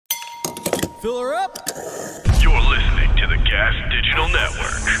Fill her up. You're listening to the Gas Digital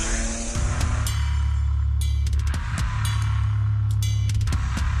Network.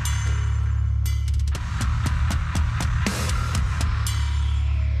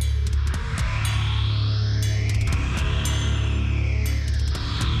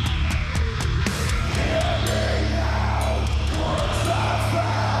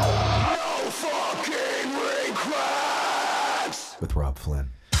 With Rob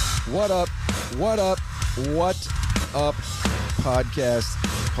Flynn. What up, podcast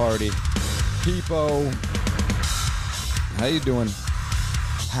party people? How you doing?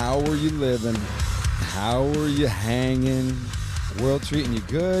 How are you living? How are you hanging? World treating you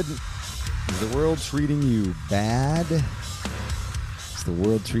good? Is the world treating you bad? Is the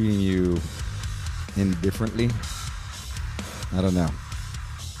world treating you indifferently? I don't know.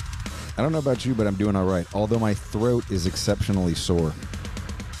 I don't know about you, but I'm doing all right. Although my throat is exceptionally sore.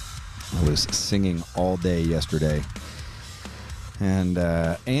 I was singing all day yesterday and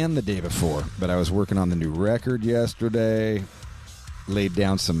the day before, but I was working on the new record yesterday. Laid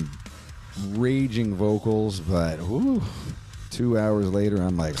down some raging vocals, but 2 hours later,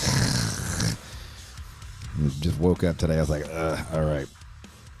 I'm like, just woke up today. I was like, all right.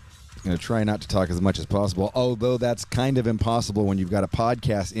 I'm going to try not to talk as much as possible, although that's kind of impossible when you've got a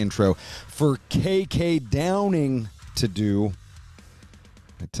podcast intro for KK Downing to do.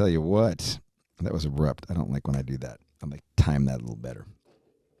 I tell you what, that was abrupt. I don't like when I do that. I like time that a little better.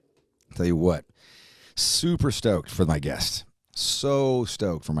 I tell you what, super stoked for my guest. So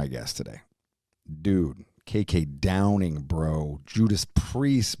stoked for my guest today. Dude, KK Downing, bro. Judas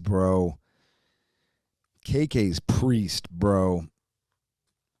Priest, bro. KK's Priest, bro.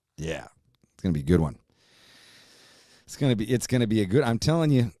 Yeah, it's going to be a good one. It's going to be a good, I'm telling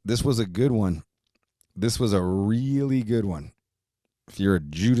you, this was a good one. This was a really good one. If you're a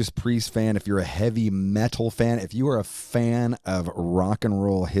Judas Priest fan, if you're a heavy metal fan, if you are a fan of rock and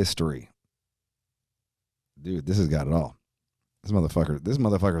roll history, dude, this has got it all. This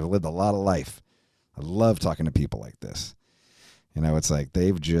motherfucker's lived a lot of life. I love talking to people like this. You know, it's like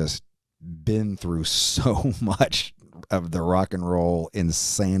they've just been through so much of the rock and roll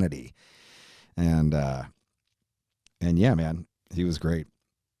insanity. And yeah, man, he was great.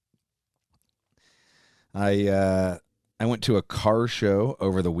 I went to a car show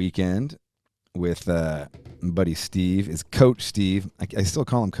over the weekend with buddy Steve. It's Coach Steve. I still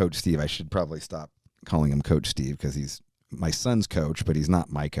call him Coach Steve. I should probably stop calling him Coach Steve because he's my son's coach, but he's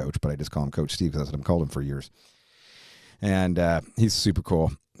not my coach. But I just call him Coach Steve because that's what I've called him for years. And he's super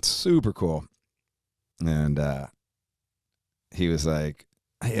cool. Super cool. And he was like,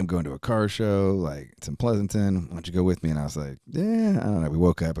 hey, I'm going to a car show. Like, it's in Pleasanton. Why don't you go with me? And I was like, yeah, I don't know. We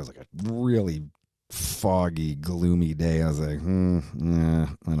woke up. It was like a really foggy, gloomy day. I was like, yeah,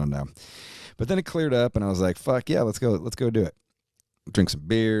 I don't know. But then it cleared up, and I was like, fuck yeah, let's go do it. Drink some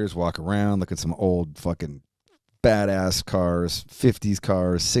beers, walk around, look at some old fucking badass cars, 50s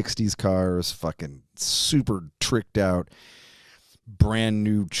cars, 60s cars, fucking super tricked out, brand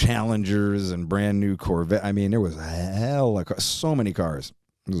new Challengers and brand new Corvette. I mean, there was so many cars.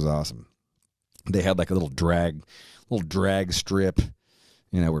 It was awesome. They had like a little drag strip,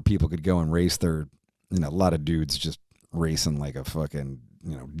 you know, where people could go and race their, you know, a lot of dudes just racing like a fucking,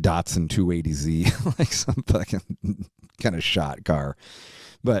 you know, Datsun 280Z, like some fucking kind of shot car.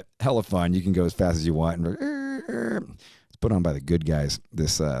 But hella fun. You can go as fast as you want. And it's put on by the good guys,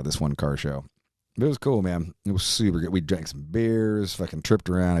 this one car show. It was cool, man. It was super good. We drank some beers, fucking tripped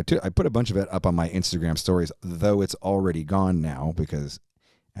around. I put a bunch of it up on my Instagram stories, though it's already gone now because,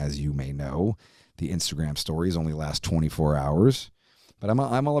 as you may know, the Instagram stories only last 24 hours. But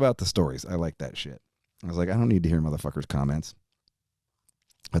I'm all about the stories. I like that shit. I was like, I don't need to hear motherfuckers' comments.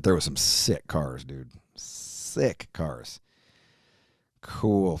 But there was some sick cars, dude. Sick cars.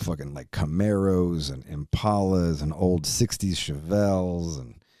 Cool fucking like Camaros and Impalas and old 60s Chevelles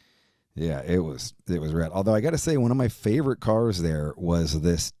and yeah, it was rad. Although I got to say, one of my favorite cars there was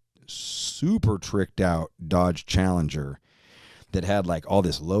this super tricked out Dodge Challenger that had like all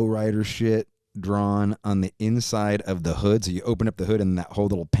this lowrider shit drawn on the inside of the hood. So you open up the hood and that whole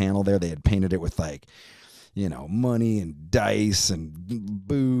little panel there, they had painted it with like, you know, money and dice and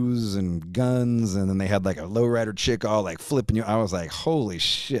booze and guns. And then they had like a lowrider chick all like flipping you. I was like, holy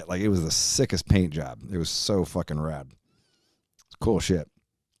shit. Like it was the sickest paint job. It was so fucking rad. Cool shit.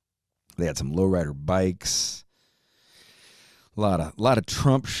 They had some lowrider bikes, a lot of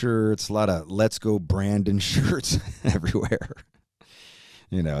Trump shirts, a lot of Let's Go Brandon shirts everywhere.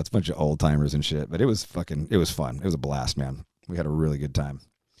 You know, it's a bunch of old timers and shit, but it was fun. It was a blast, man. We had a really good time.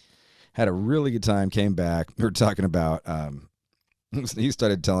 Came back. We were talking about He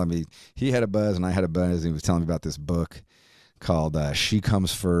started telling me he had a buzz and I had a buzz. And he was telling me about this book called She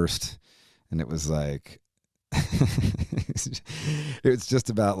Comes First. And it was like, it's just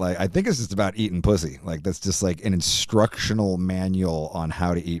about like, I think it's just about eating pussy. Like, that's just like an instructional manual on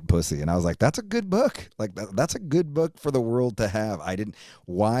how to eat pussy. And I was like, that's a good book. Like, that's a good book for the world to have.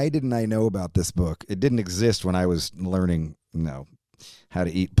 Why didn't I know about this book? It didn't exist when I was learning, how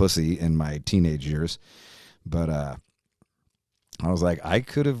to eat pussy in my teenage years. But, I was like, I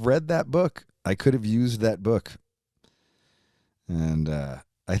could have read that book. I could have used that book. And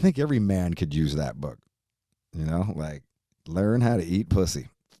I think every man could use that book. Like learn how to eat pussy.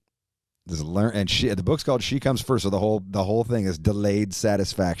 Just learn. And the book's called She Comes First. So the whole thing is delayed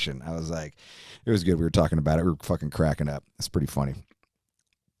satisfaction. I was like, it was good. We were talking about it. We were fucking cracking up. It's pretty funny.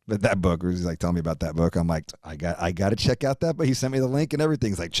 But that book, he's like, tell me about that book. I'm like, I got to check out that book. He sent me the link and everything.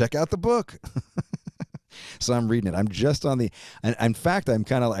 He's like, check out the book. So I'm reading it. I'm just on and in fact, I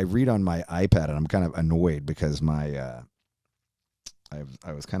read on my iPad and I'm kind of annoyed because I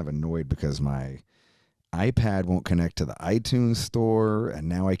was kind of annoyed because my iPad won't connect to the iTunes store and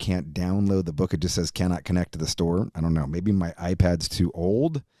now I can't download the book. It just says cannot connect to the store. I don't know. Maybe my iPad's too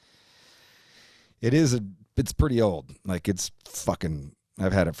old. It's pretty old. Like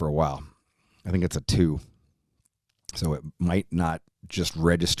I've had it for a while. I think it's a 2. So it might not just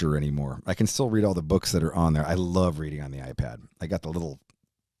register anymore. I can still read all the books that are on there. I love reading on the iPad. I got the little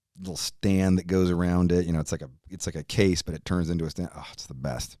stand that goes around it. It's like a case, but it turns into a stand. Oh, it's the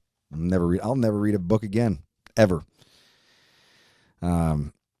best. I'll never read a book again, ever.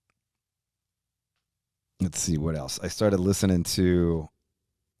 Let's see what else. I started listening to.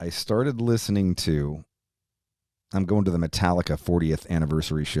 I'm going to the Metallica 40th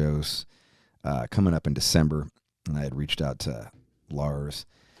anniversary shows coming up in December. And I had reached out to Lars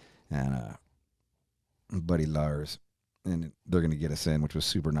and buddy Lars, and they're going to get us in, which was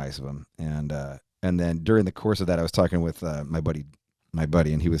super nice of them. And then during the course of that, I was talking with my buddy,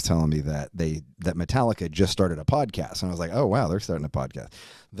 and he was telling me that Metallica just started a podcast. And I was like, oh, wow, they're starting a podcast.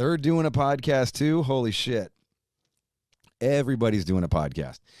 They're doing a podcast too? Holy shit. Everybody's doing a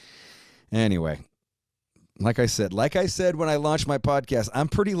podcast. Anyway, like I said when I launched my podcast, I'm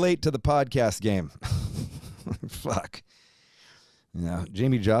pretty late to the podcast game. Fuck.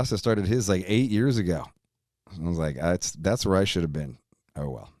 Jamie Josta started his like 8 years ago. I was like, that's where I should have been. Oh,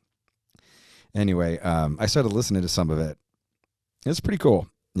 well. Anyway, I started listening to some of it. It's pretty cool.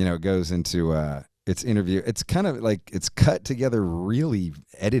 It goes into its interview. It's kind of like it's cut together, really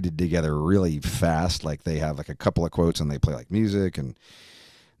edited together really fast. Like they have like a couple of quotes and they play like music and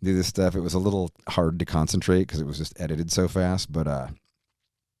do this stuff. It was a little hard to concentrate because it was just edited so fast. But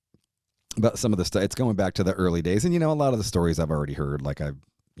some of the stuff, it's going back to the early days. And, a lot of the stories I've already heard. Like I've,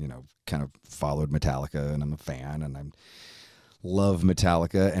 kind of followed Metallica and I'm a fan and I love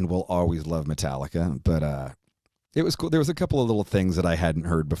Metallica and will always love Metallica. But it was cool. There was a couple of little things that I hadn't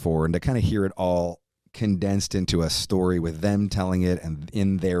heard before, and to kind of hear it all condensed into a story with them telling it and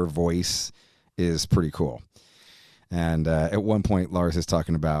in their voice is pretty cool. And at one point, Lars is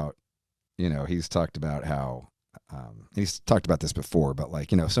talking about, he's talked about how, he's talked about this before, but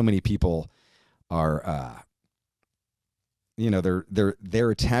like, so many people are,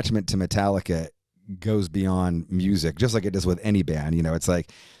 their attachment to Metallica goes beyond music, just like it does with any band. It's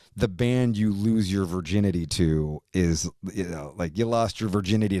like the band you lose your virginity to is, like you lost your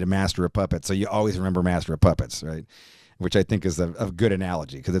virginity to Master of Puppets, so you always remember Master of Puppets, right? Which I think is a good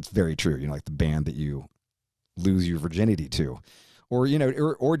analogy because it's very true. Like the band that you lose your virginity to, or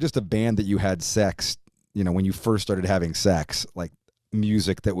or just a band that you had sex, when you first started having sex, like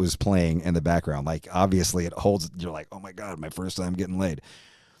music that was playing in the background. Like obviously it holds. You're like, oh my god, my first time getting laid,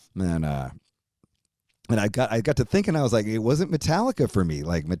 and I got to thinking, I was like, it wasn't Metallica for me.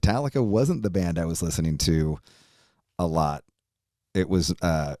 Like Metallica wasn't the band I was listening to a lot. It was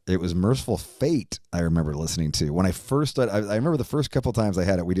Merciful Fate. I remember listening to when I first started. I remember the first couple times I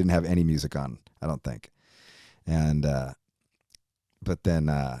had it, we didn't have any music on, I don't think. And but then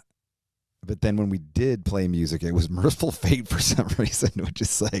when we did play music, it was Merciful Fate for some reason, which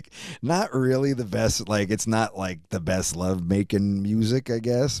is like not really the best. Like it's not like the best love making music, I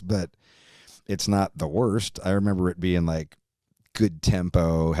guess, but it's not the worst. I remember it being like good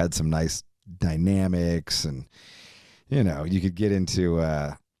tempo, had some nice dynamics, and you could get into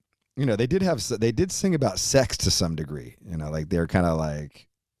they did sing about sex to some degree. Like they're kind of like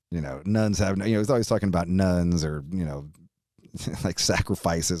nuns have it was always talking about nuns or like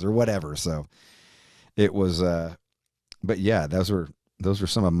sacrifices or whatever. So it was but yeah, those were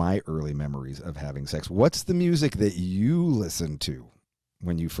some of my early memories of having sex. What's the music that you listened to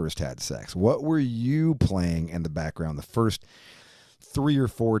when you first had sex? What were you playing in the background? The 3 or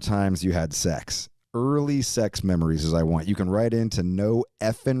 4 times you had sex. Early sex memories as I want. You can write into no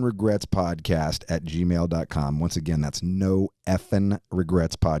effing regrets podcast at gmail.com. Once again, that's no effing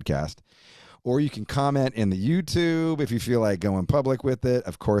regrets podcast. Or you can comment in the YouTube if you feel like going public with it.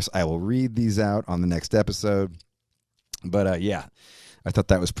 Of course, I will read these out on the next episode. But yeah, I thought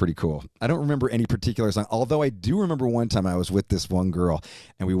that was pretty cool. I don't remember any particular song, although I do remember one time I was with this one girl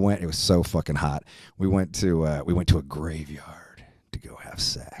and we went, it was so fucking hot. We went to a graveyard to go have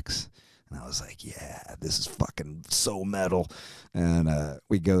sex. And I was like, yeah, this is fucking so metal. And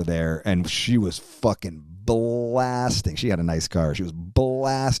we go there, and she was fucking blasting. She had a nice car. She was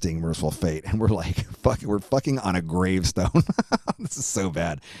blasting Merciful Fate. And we're like, we're fucking on a gravestone. This is so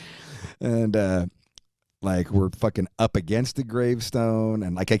bad. And like, we're fucking up against the gravestone.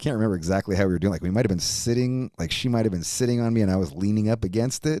 And like, I can't remember exactly how we were doing. Like, we might have been sitting, like she might have been sitting on me and I was leaning up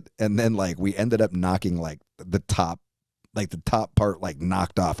against it. And then like, we ended up knocking like the top part like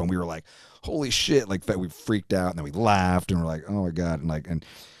knocked off, and we were like, holy shit, like that. We freaked out, and then we laughed and we're like, oh my God. And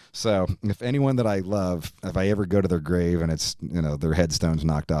so if anyone that I love, if I ever go to their grave and it's, you know, their headstone's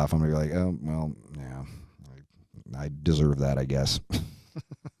knocked off, I'm gonna be like, oh well, yeah, I deserve that, I guess.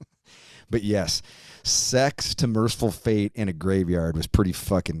 But yes, sex to Merciful Fate in a graveyard was pretty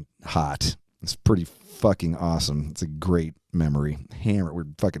fucking hot. It's pretty fucking awesome. It's a great memory. We're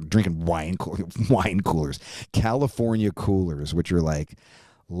fucking drinking wine coolers, California coolers, which are like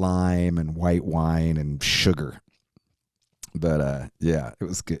lime and white wine and sugar. But yeah, it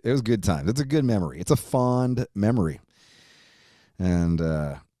was good. It was good times. It's a good memory. It's a fond memory. And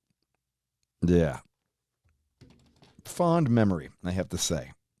yeah, fond memory, I have to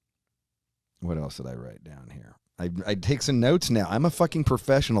say. What else did I write down here? I take some notes now. I'm a fucking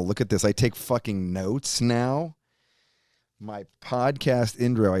professional. Look at this. I take fucking notes now. My podcast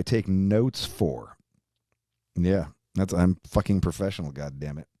intro, I take notes for. Yeah, I'm fucking professional. God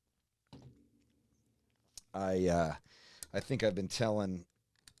damn it. I think I've been telling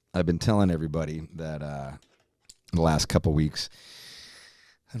everybody that the last couple weeks,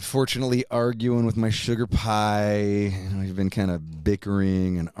 unfortunately, arguing with my sugar pie. We've been kind of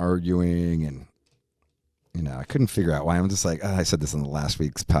bickering and arguing, and you know, I couldn't figure out why. I'm just like, I said this in the last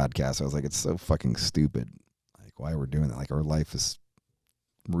week's podcast. I was like, it's so fucking stupid. Like, why we're doing that? Like, our life is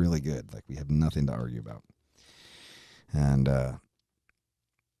really good. Like, we have nothing to argue about. And,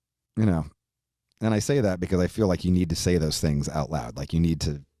 you know, and I say that because I feel like you need to say those things out loud. Like, you need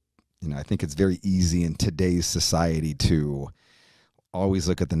to, you know, I think it's very easy in today's society to always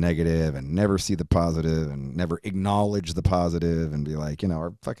look at the negative and never see the positive and never acknowledge the positive and be like, you know,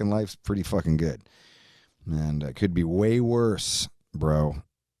 our fucking life's pretty fucking good. And it could be way worse, bro.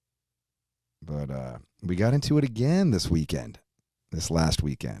 But we got into it again this last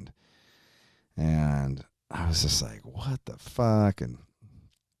weekend. And I was just like, what the fuck? And,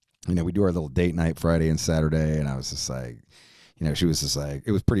 you know, we do our little date night Friday and Saturday. And I was just like, you know, she was just like,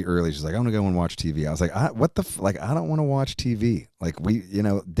 it was pretty early. She's like, I'm going to go and watch TV. I was like, what the like, I don't want to watch TV. Like, we, you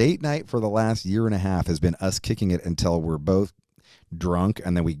know, date night for the last year and a half has been us kicking it until we're both drunk,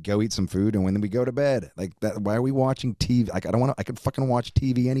 and then we go eat some food, and then we go to bed. Like that. Why are we watching TV? Like, I could fucking watch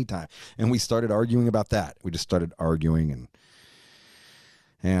TV anytime. And we started arguing about that. We just started arguing,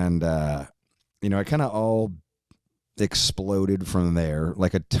 and you know, it kind of all exploded from there.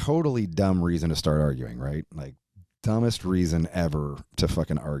 Like a totally dumb reason to start arguing, right? Like, dumbest reason ever to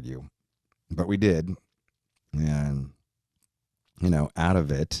fucking argue. But we did. And, you know, out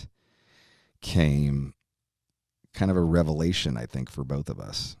of it came kind of a revelation, I think, for both of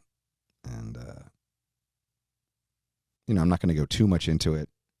us. And, you know, I'm not going to go too much into it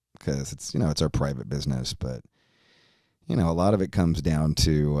because it's, you know, it's our private business. But, you know, a lot of it comes down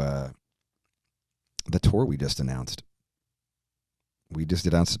to the tour we just announced. We just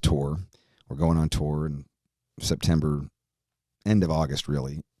announced a tour. We're going on tour in September, end of August,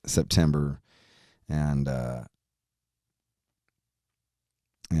 really. September and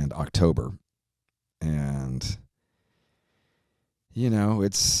October. And, you know,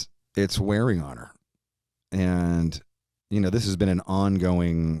 it's wearing on her. And, you know, this has been an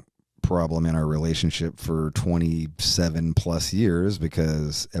ongoing problem in our relationship for 27 plus years,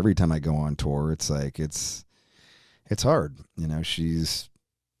 because every time I go on tour, it's like, it's hard. You know, she's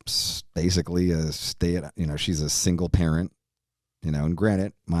basically she's a single parent, you know, and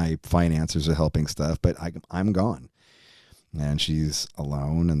granted, my finances are helping stuff, but I'm gone and she's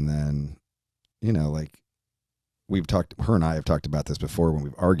alone. And then, you know, like her and I have talked about this before when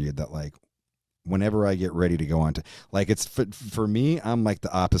we've argued that, like, whenever I get ready to go on to, like, it's for me, I'm like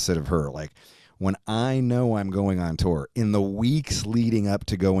the opposite of her. Like, when I know I'm going on tour, in the weeks leading up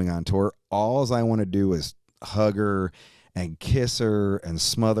to going on tour, all I want to do is hug her and kiss her and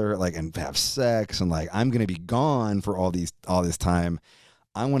smother her, like, and have sex, and like, I'm gonna be gone for all this time.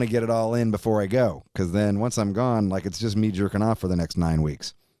 I want to get it all in before I go, because then once I'm gone, like, it's just me jerking off for the next 9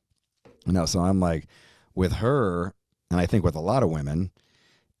 weeks. So I'm like, with her, and I think with a lot of women,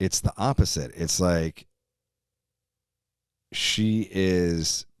 it's the opposite. It's like she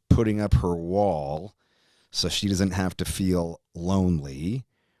is putting up her wall so she doesn't have to feel lonely.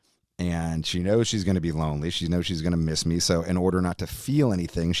 And she knows she's going to be lonely. She knows she's going to miss me. So in order not to feel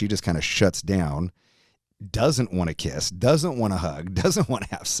anything, she just kind of shuts down, doesn't want to kiss, doesn't want to hug, doesn't want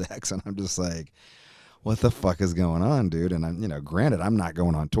to have sex. And I'm just like, what the fuck is going on, dude? And I'm, granted, I'm not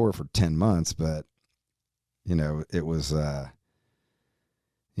going on tour for 10 months, but, it was,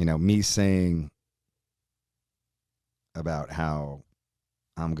 me saying about how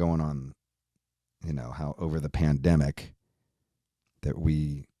I'm going on, how over the pandemic that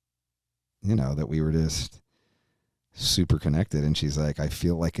we were just super connected. And she's like, I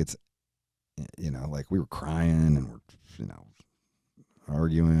feel like it's, like we were crying and we're,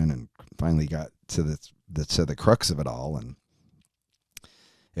 arguing, and finally got to the crux of it all. And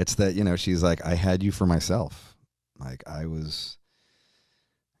it's that, she's like, I had you for myself. Like, I was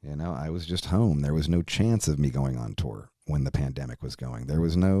just home. There was no chance of me going on tour when the pandemic was going. There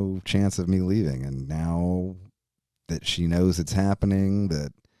was no chance of me leaving. And now that she knows it's happening,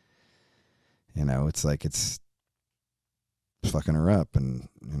 that, it's like it's fucking her up. And,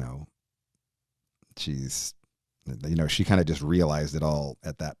 she's, she kind of just realized it all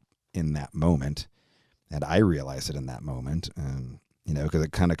in that moment. And I realized it in that moment. And, because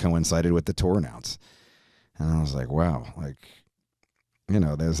it kind of coincided with the tour announce. And I was like, wow, like,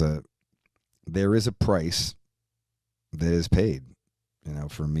 there is a price that is paid,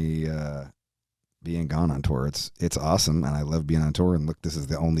 for me, being gone on tour. It's awesome. And I love being on tour. And look, this is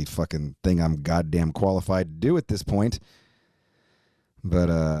the only fucking thing I'm goddamn qualified to do at this point.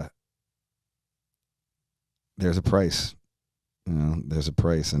 But, there's a price, there's a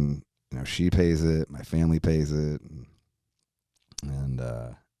price, and, she pays it. My family pays it. And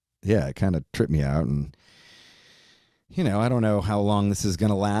yeah, it kind of tripped me out. And, I don't know how long this is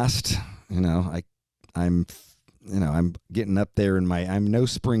going to last. I'm getting up there in I'm no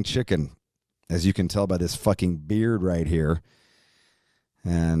spring chicken, as you can tell by this fucking beard right here.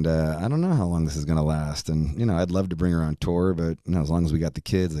 And I don't know how long this is going to last. And, I'd love to bring her on tour, but, as long as we got the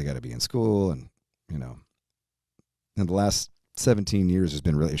kids, they got to be in school. And, in the last 17 years has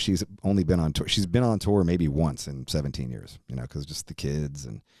been really, she's only been on tour. She's been on tour maybe once in 17 years, because just the kids.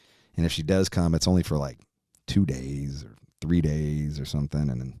 And if she does come, it's only for like 2 days or 3 days or something.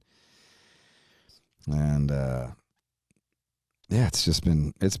 And yeah, it's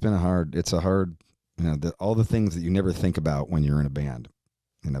a hard, all the things that you never think about when you're in a band,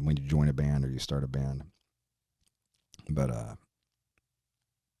 when you join a band or you start a band. But,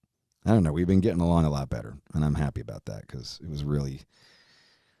 I don't know. We've been getting along a lot better, and I'm happy about that, because it was really,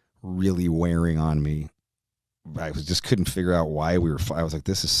 really wearing on me. I just couldn't figure out why we were. I was like,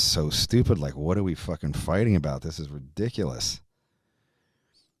 this is so stupid. Like, what are we fucking fighting about? This is ridiculous.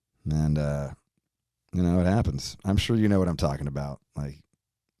 And, it happens. I'm sure you know what I'm talking about. Like,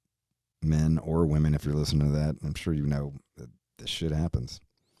 men or women, if you're listening to that, I'm sure you know that this shit happens.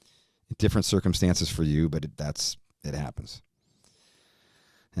 Different circumstances for you, but it happens.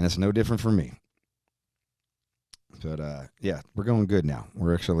 And it's no different for me. But, yeah, we're going good now.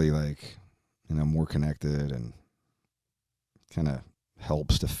 We're actually, like, more connected, and kind of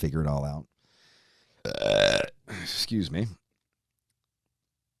helps to figure it all out. Excuse me.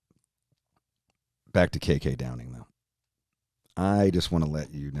 Back to KK Downing, though. I just want to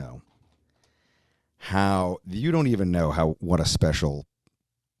let you know how, you don't even know what a special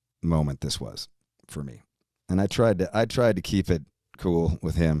moment this was for me. And I tried to keep it cool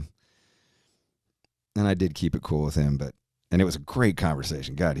with him, and I did keep it cool with him, and it was a great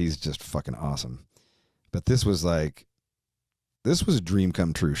conversation. God, he's just fucking awesome. But this was a dream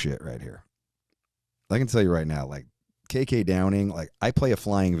come true shit right here. I can tell you right now, like, KK Downing, like, I play a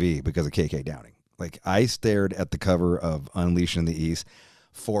flying V because of KK Downing. Like, I stared at the cover of Unleashed in the East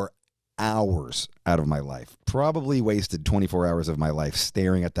for hours out of my life. Probably wasted 24 hours of my life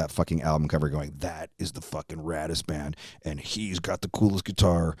staring at that fucking album cover going, that is the fucking raddest band, and he's got the coolest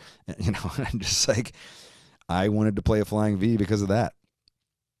guitar. And, I'm just like, I wanted to play a flying V because of that.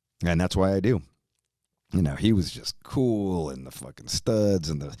 And that's why I do. He was just cool, and the fucking studs,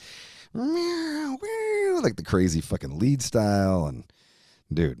 and the like the crazy fucking lead style. And,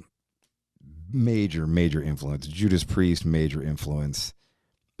 dude, major, major influence. Judas Priest, major influence.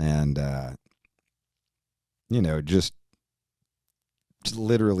 And, just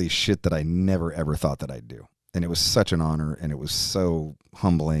literally shit that I never, ever thought that I'd do. and it was such an honor, and it was so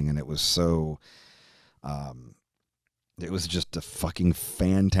humbling, and it was so, it was just a fucking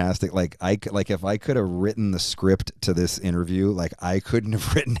fantastic. Like if I could have written the script to this interview, like I couldn't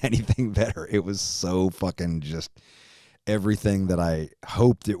have written anything better. It was so fucking just everything that I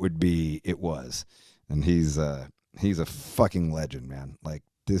hoped it would be. It was, and he's a fucking legend, man. Like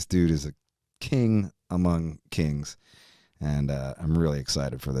this dude is a king among kings, and I'm really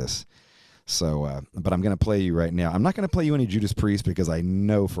excited for this. So, but I'm going to play you right now. I'm not going to play you any Judas Priest because I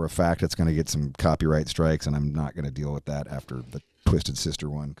know for a fact it's going to get some copyright strikes, and I'm not going to deal with that after the Twisted Sister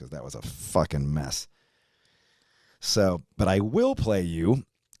one because that was a fucking mess. So, but I will play you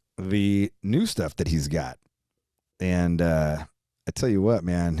the new stuff that he's got. And I tell you what,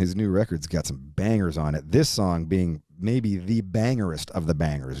 man, his new record's got some bangers on it. This song being maybe the bangerest of the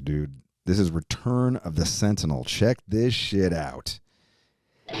bangers, dude. This is Return of the Sentinel. Check this shit out.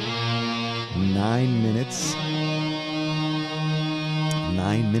 9 minutes.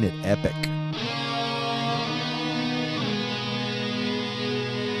 9-minute epic.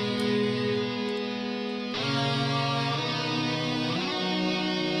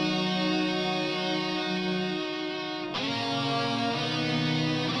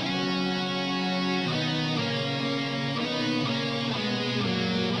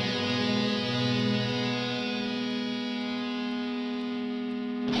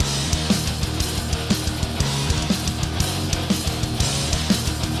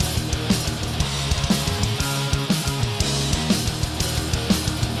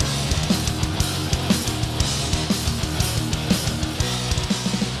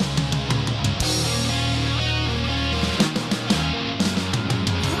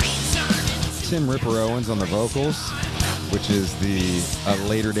 Tim Ripper Owens on the vocals, which is the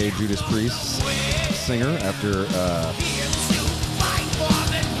later day Judas Priest singer after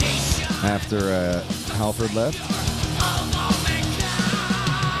Halford left.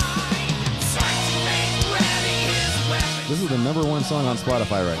 This is the #1 song on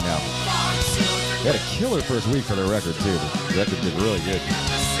Spotify right now. They had a killer first week for their record too. The record did really good.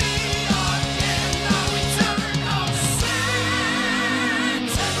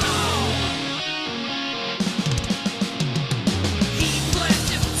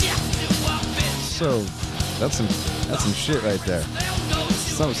 So that's some shit right there.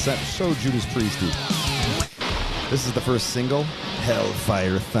 So Judas Priesty. This is the first single,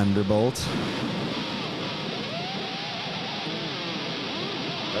 Hellfire Thunderbolt.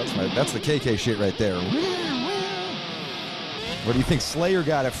 That's the KK shit right there. Where do you think Slayer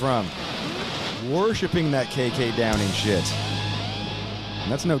got it from? Worshipping that KK Downing shit.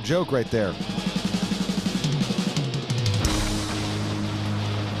 And that's no joke right there.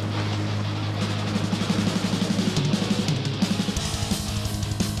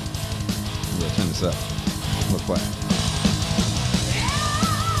 Turn this up. Look quiet.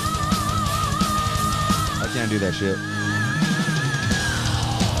 I can't do that shit.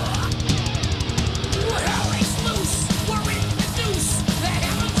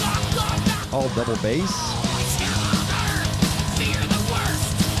 All double bass.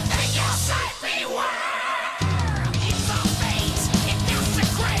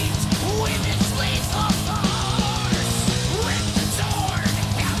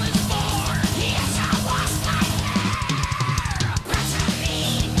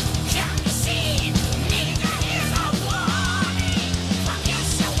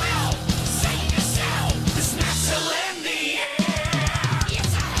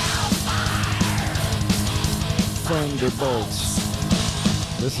 Thunderbolts.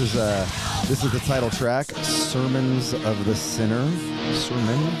 This is the title track, Sermons of the Sinner.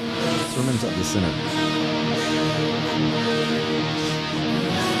 Sermons of the Sinner.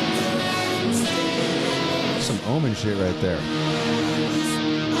 Some Omen shit right there.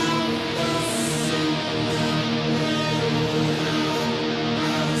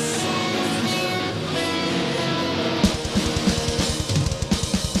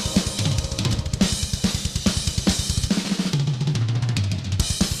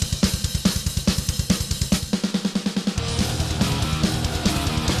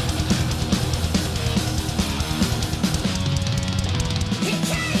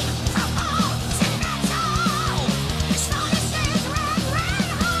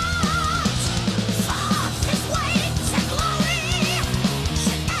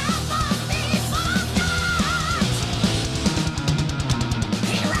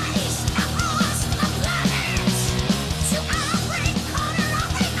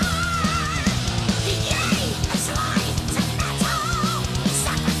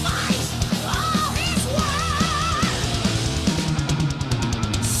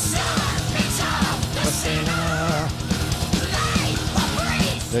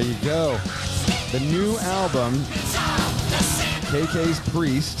 There you go. The new album, KK's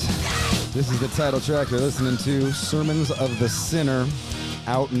Priest. This is the title track you're listening to, Sermons of the Sinner,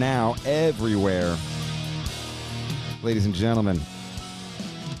 out now everywhere. Ladies and gentlemen,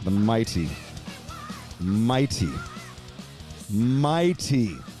 the mighty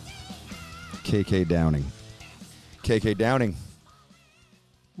KK Downing. KK Downing.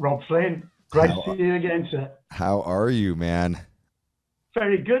 Rob Flynn, great to see you again, sir. How are you, man?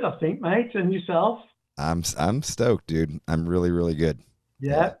 Very good, I think, mate. And yourself? I'm stoked, dude. I'm really, really good.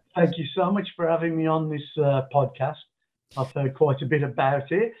 Yeah, thank you so much for having me on this podcast. I've heard quite a bit about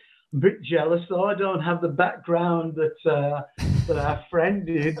it. I'm a bit jealous, though. I don't have the background that our friend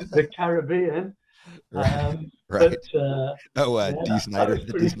did, the Caribbean. Right. But, D. Snyder,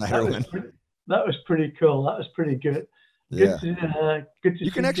 the D. Snyder one. That was pretty cool. That was pretty good. Yeah. Good to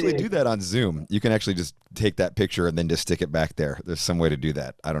you can actually do that on Zoom. You can actually just take that picture and then just stick it back there. There's some way to do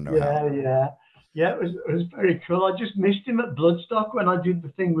that. I don't know how. Yeah, it was very cool. I just missed him at Bloodstock when I did the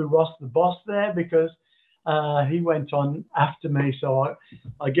thing with Ross the Boss there because he went on after me. So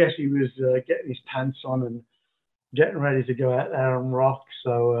I guess he was getting his pants on and getting ready to go out there and rock.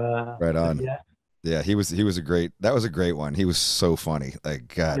 So right on. Yeah, he was a great. That was a great one. He was so funny.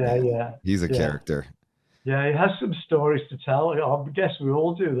 Like God. Yeah. He's a character. Yeah, he has some stories to tell. I guess we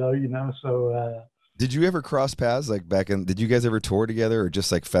all do, though. So. Did you ever cross paths like back in? Did you guys ever tour together, or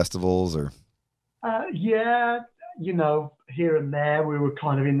just like festivals, or? Yeah, here and there, we were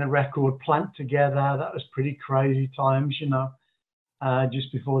kind of in the record plant together. That was pretty crazy times,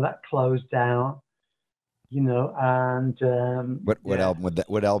 just before that closed down, and what album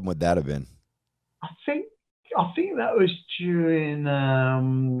would that have been? I think that was during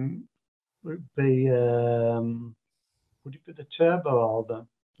would it be the Turbo album?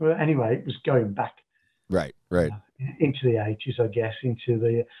 Well, anyway, it was going back right into the 80s, I guess, into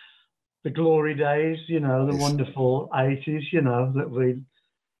the glory days, the wonderful 80s, that we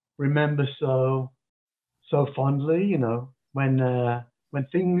remember so fondly, when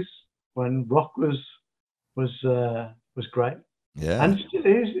rock was great. Yeah. And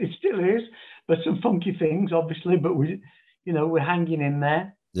it still is, but some funky things, obviously, but we're hanging in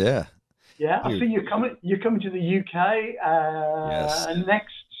there. Yeah. Yeah, I think you're coming to the UK yes.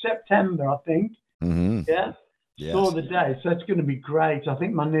 Next September, I think. Mm-hmm. Yeah. Yes. Saw the day, so it's going to be great. I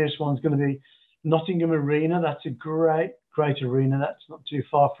think my nearest one's going to be Nottingham Arena. That's a great arena. That's not too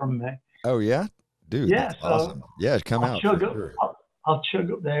far from me. Oh yeah, dude. Yeah, that's awesome. Yeah, come out. I'll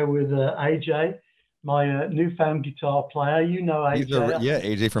chug up there with AJ, my newfound guitar player. AJ.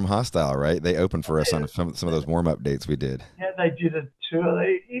 AJ from Hostile, right? They opened for us on some of those warm-up dates we did. Yeah, they did a tour.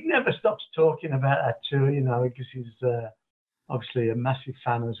 He never stops talking about that tour, because he's obviously a massive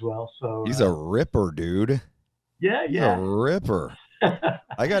fan as well. So he's a ripper, dude. Yeah. A ripper.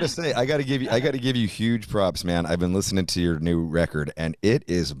 I gotta say, I gotta give you huge props, man. I've been listening to your new record, and it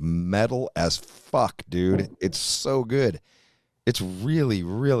is metal as fuck, dude. It's so good. It's really,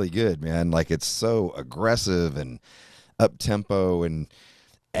 really good, man. Like it's so aggressive and up tempo and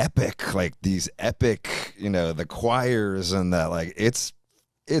epic. Like these epic, the choirs and that. Like it's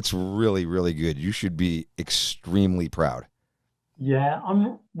really, really good. You should be extremely proud. Yeah,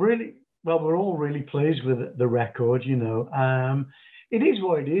 I'm really. Well, we're all really pleased with the record, It is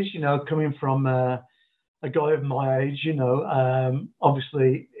what it is, coming from a guy of my age,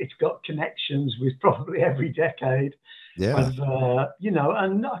 obviously it's got connections with probably every decade. Yeah. And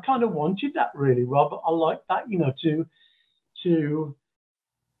I kind of wanted that really, Rob. I like that, to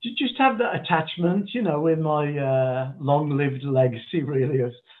just have that attachment, with my long-lived legacy really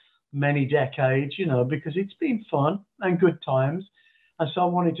of many decades, because it's been fun and good times. And so I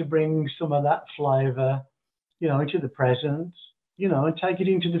wanted to bring some of that flavour, into the present, and take it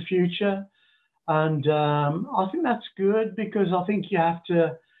into the future. And I think that's good because I think you have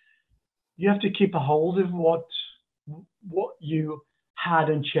to keep a hold of what you had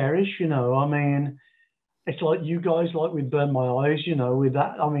and cherish. I mean, it's like you guys, like with Burn My Eyes, with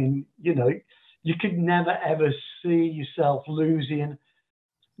that. I mean, you could never ever see yourself losing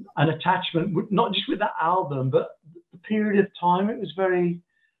an attachment, not just with that album, but the period of time. It was very,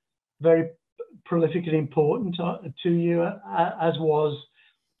 very prolific and important to you, as was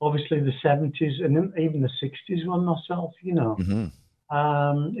obviously the 70s and even the 60s one myself,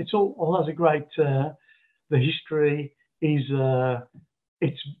 Mm-hmm. It's all has a great, the history is,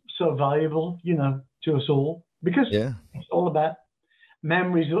 it's so valuable, to us all, because it's all about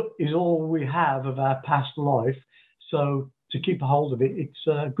memories is all we have of our past life. So to keep a hold of it, it's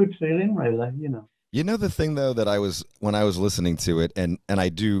a good feeling, really, The thing though that when I was listening to it, and I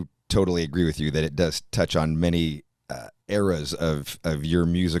do totally agree with you that it does touch on many eras of your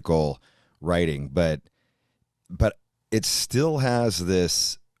musical writing, but it still has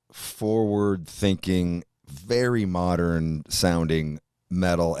this forward thinking, very modern sounding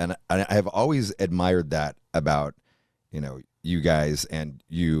metal, and I have always admired that about, you know, you guys and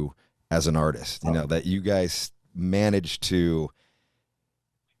you as an artist, you know, that you guys managed to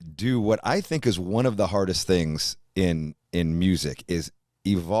do what I think is one of the hardest things in music, is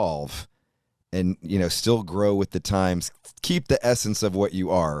evolve and, you know, still grow with the times, keep the essence of what you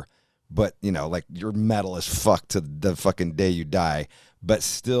are, but, you know, like, your metal is fucked to the fucking day you die, but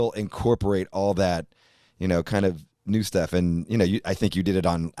still incorporate all that, you know, kind of new stuff. And, you know, I think you did it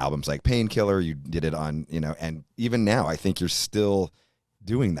on albums like Painkiller, you did it on, you know, and even now I think you're still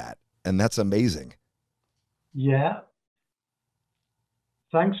doing that, and that's amazing. Yeah.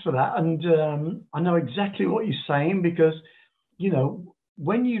 Thanks for that. And I know exactly what you're saying, because, you know,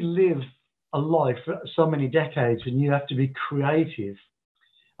 when you live a life for so many decades and you have to be creative,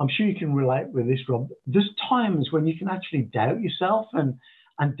 I'm sure you can relate with this, Rob. There's times when you can actually doubt yourself and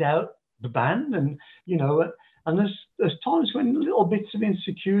doubt the band, and, you know, and there's times when little bits of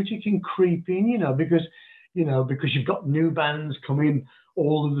insecurity can creep in, you know, because you've got new bands coming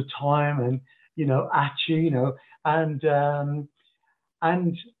all of the time, and, you know, at you, you know,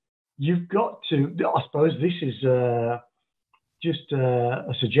 and you've got to, I suppose this is just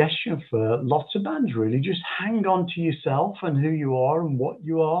a suggestion for lots of bands, really. Just hang on to yourself and who you are and what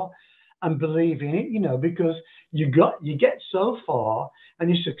you are, and believe in it, you know, because you get so far and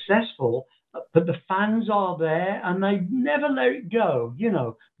you're successful, but the fans are there and they never let it go. You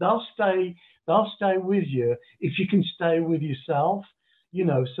know, they'll stay with you if you can stay with yourself, you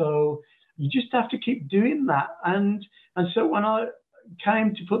know. So you just have to keep doing that. And so when I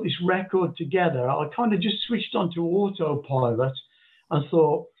came to put this record together, I kind of just switched onto autopilot and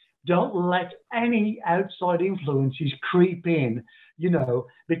thought, don't let any outside influences creep in, you know,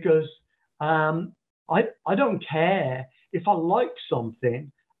 because I don't care if I like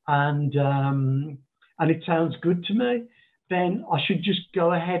something and it sounds good to me, then I should just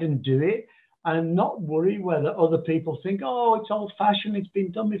go ahead and do it and not worry whether other people think, oh, it's old fashioned, it's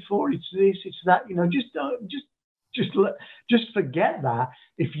been done before, it's this, it's that, you know. Just forget that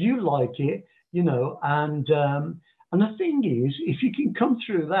if you like it, you know. And the thing is, if you can come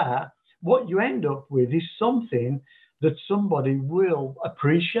through that, what you end up with is something that somebody will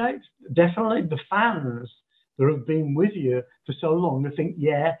appreciate. Definitely the fans that have been with you for so long, they think,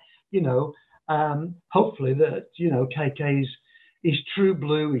 yeah, you know, hopefully that, you know, KK is true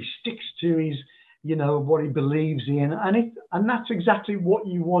blue, he sticks to his, you know, what he believes in, and that's exactly what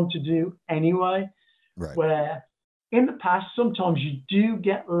you want to do anyway. Right. Where in the past, sometimes you do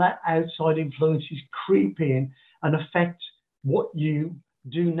let outside influences creep in and affect what you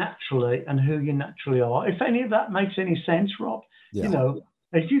do naturally and who you naturally are. If any of that makes any sense, Rob, yeah. You know,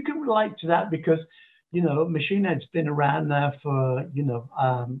 if you can relate to that, because, you know, Machine Head's been around now for, you know,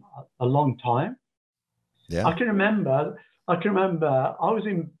 a long time. Yeah. I can remember I was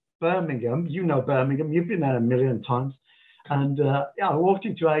in Birmingham. You know Birmingham, you've been there a million times. And yeah, I walked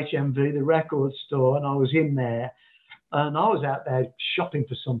into HMV, the record store, and I was in there. And I was out there shopping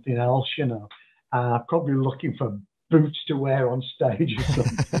for something else, you know, probably looking for boots to wear on stage or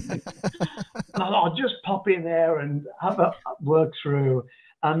something. And I'll just pop in there and have a work through.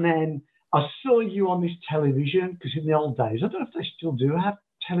 And then I saw you on this television, because in the old days, I don't know if they still do have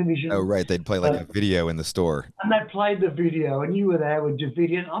television. Oh, right. They'd play like a video in the store. And they played the video, and you were there with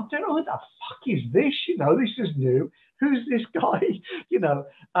Davidian. And I don't know what the fuck is this, you know, this is new. Who's this guy, you know?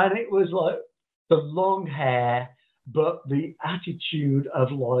 And it was like the long hair, but the attitude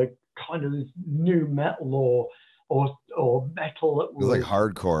of like kind of this new metal or metal that was, it was like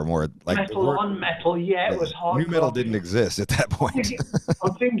hardcore, more like metal on metal. Yeah, it was hardcore. New metal didn't exist at that point.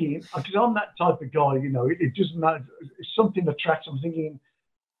 I'm thinking, because I'm that type of guy, you know, it doesn't matter. If something attracts, I'm thinking,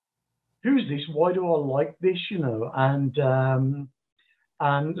 who's this? Why do I like this? You know, and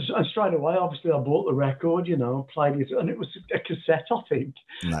straight away, obviously, I bought the record, you know, played it, and it was a cassette, I think.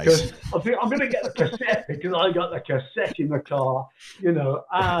 Nice. I think I'm going to get the cassette because I got the cassette in the car, you know,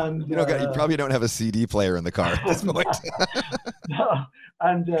 and you probably don't have a CD player in the car at this point. No,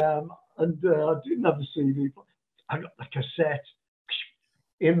 and I didn't have the CD. I got the cassette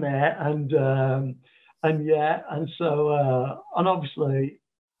in there, and yeah, and so and obviously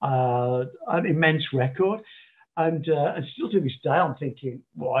an immense record. And still to this day, I'm thinking,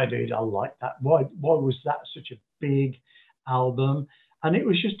 why did I like that? Why was that such a big album? And it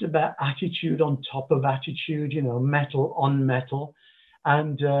was just about attitude on top of attitude, you know, metal on metal.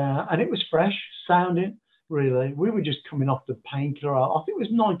 And it was fresh sounding, really. We were just coming off the Painkiller. I think it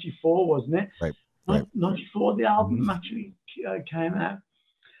was 94, wasn't it? Right. Right. 94 the album actually came out.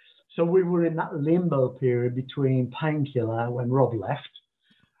 So we were in that limbo period between Painkiller when Rob left,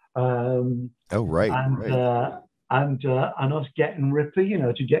 um, Oh, right. and Right. and us getting Ripper,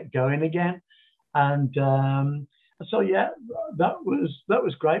 to get going again. And so yeah, that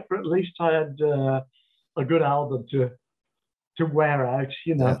was great. But at least I had a good album to wear out,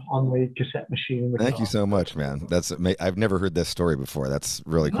 Yeah. on the cassette machine in the Thank you car. so much, man. I've never heard this story before. That's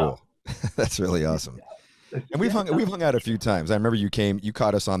really No, cool. That's really awesome. And we've yeah, hung out a few times. I remember you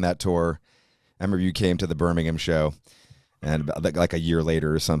caught us on that tour. I remember you came to the Birmingham show, and like a year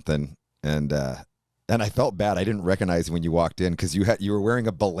later or something, and I felt bad. I didn't recognize when you walked in because you were wearing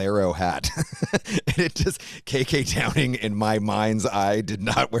a bolero hat, and it just KK Downing in my mind's eye did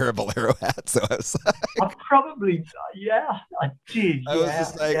not wear a bolero hat, so I was I probably, yeah, I did, I was yeah,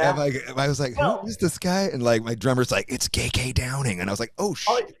 just like, yeah. I was like, who Well, is this guy? And like my drummer's like, it's KK Downing, and I was like, oh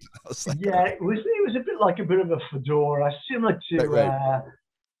I, shit. I was like, yeah, it was a bit like a bit of a fedora, similar right, to, right.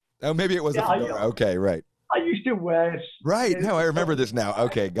 Oh, maybe it was a yeah, I, fedora. Okay, right. I used to wear, Right. yeah, No, I remember this now.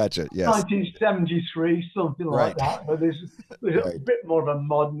 Okay, gotcha. Yes. 1973, something like Right. that. But there's a Right. bit more of a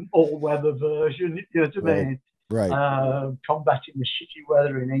modern all-weather version. You know what I Right. mean? Right. Combating the shitty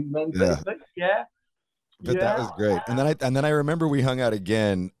weather in England. Yeah. But yeah, But that yeah, was great. And then I remember we hung out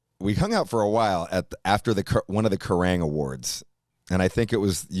again. We hung out for a while after one of the Kerrang Awards, and I think it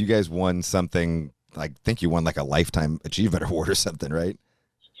was you guys won something. I think you won like a lifetime achievement award or something, right?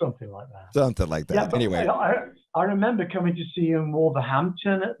 something like that. Something like Yeah, that. but Anyway, I remember coming to see you in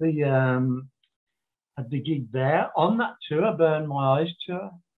Wolverhampton at the gig there on that tour, Burn My Eyes tour.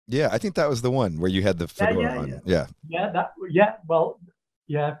 yeah, I think that was the one where you had the Yeah, fedora yeah, yeah. on. Yeah. Well,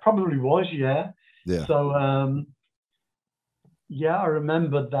 yeah, probably was, yeah. Yeah. So yeah, I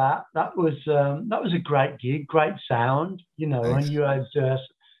remember that. That was a great gig, great sound, Thanks. and you had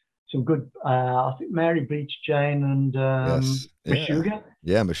some good. I think Mary Beach Jane and Yes. Yeah. Meshuggah.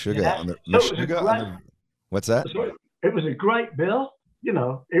 Yeah. Meshuggah Yeah, on the so it was a Meshuggah on great. the. What's that? So it was a great bill.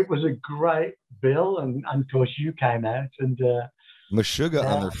 It was a great bill, and of course you came out, and Meshuggah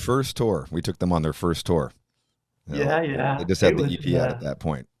on yeah, their first tour. We took them on their first tour. yeah, They yeah. just It had the was, EP out at that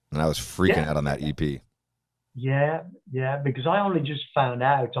point, and I was freaking yeah, out on that EP. yeah, yeah. Because I only just found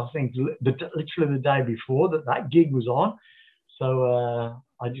out. I think literally the day before that gig was on, so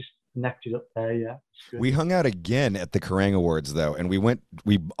I just connected it up there. Yeah, it's good. We hung out again at the Kerrang Awards though, and we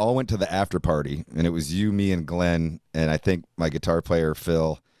all went to the after party, and it was you, me, and Glenn, and I think my guitar player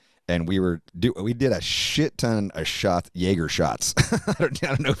Phil, and we did a shit ton of Jaeger shots. I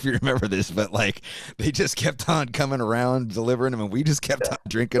don't know if you remember this, but like they just kept on coming around delivering them, and we just kept on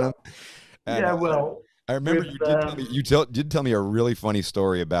drinking them. And Yeah, well, I remember with you did tell me a really funny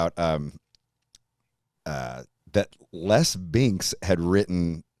story about that Les Binks had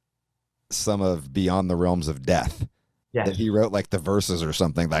written some of Beyond the Realms of Death. yes, That he wrote like the verses or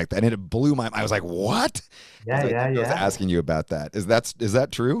something like that, and it blew my mind. I was like, "What?" yeah, yeah, I was yeah. asking you about that. Is that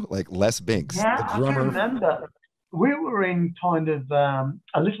true? Like Les Binks, Yeah, the I can drummer. remember. We were in kind of a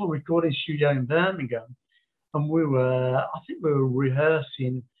little recording studio in Birmingham, and I think we were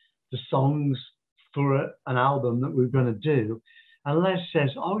rehearsing the songs for an album that we were going to do. And Les says,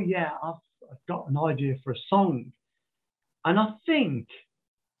 "Oh yeah, I've got an idea for a song." And I think,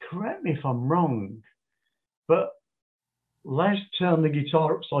 correct me if I'm wrong, but Les turned the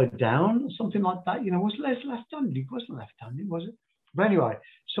guitar upside down, something like that. Was Les left-handed? He wasn't left-handed, was it? But anyway,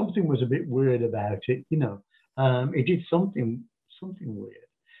 something was a bit weird about it. He did something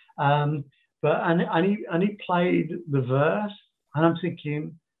weird. But he played the verse, and I'm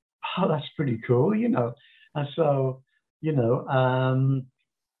thinking, oh, that's pretty cool. And so, yeah,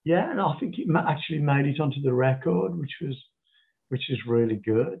 and I think it actually made it onto the record, which is really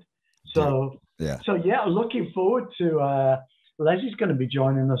good. So, Yeah. so yeah, looking forward to Leslie's going to be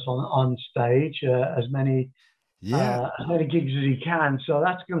joining us on stage as many Yeah. as many gigs as he can. So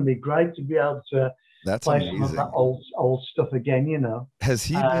that's going to be great to be able to That's play some of that amazing. old stuff again. Has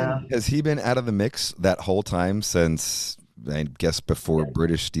he been out of the mix that whole time since I guess before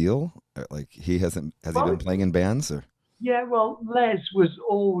British Steel? Like has he been playing in bands or? Yeah, well, Les was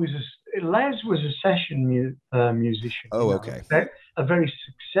a session musician. Oh, okay. A very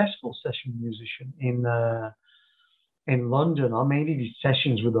successful session musician in London. I mean, he did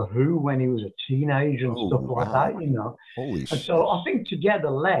sessions with the Who when he was a teenager and stuff like that. Holy shit. And so I think together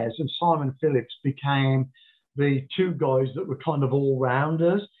Les and Simon Phillips became the two guys that were kind of all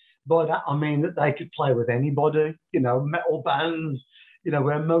rounders. By that I mean that they could play with anybody. Metal bands.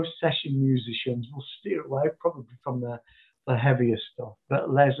 Where most session musicians will steer away probably from the heavier stuff.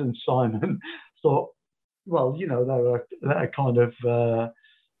 But Les and Simon thought, well, they were kind of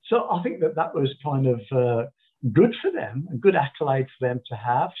So I think that was kind of good for them, a good accolade for them to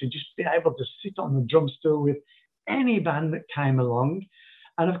have, to just be able to sit on the drum stool with any band that came along.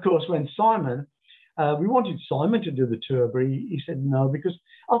 And of course, when Simon, we wanted Simon to do the tour, but he said no, because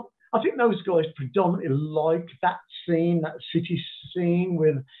I think those guys predominantly like that scene, that city scene,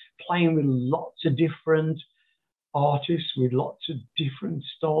 with playing with lots of different artists, with lots of different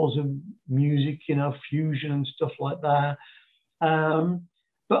styles of music, you know, fusion and stuff like that.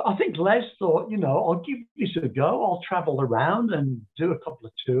 But I think Les thought, you know, I'll give this a go. I'll travel around and do a couple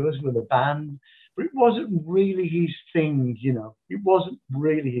of tours with a band. But it wasn't really his thing, you know. It wasn't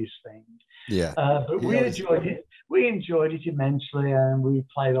really his thing. Yeah. But we enjoyed it. We enjoyed it immensely, and we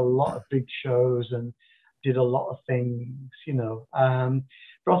played a lot of big shows and did a lot of things, you know.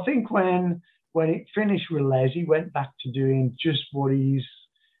 But I think when it finished with Les, he went back to doing just what he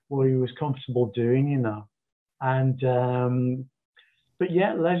was comfortable doing, you know. And but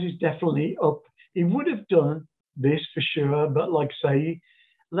yeah, Les is definitely up. He would have done this for sure, but like I say,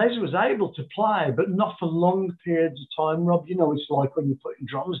 Les was able to play, but not for long periods of time, Rob. You know, it's like when you're putting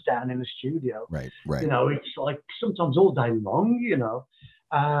drums down in the studio. Right. You know, it's like sometimes all day long, you know.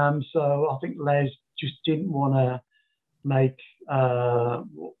 So I think Les just didn't want to make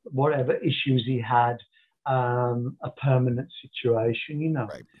whatever issues he had a permanent situation, you know.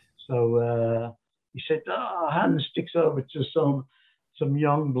 Right. So he said, hand the sticks over to some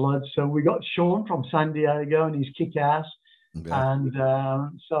young blood. So we got Sean from San Diego, and he's kick-ass. Yeah. And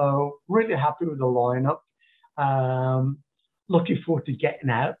so really happy with the lineup. Looking forward to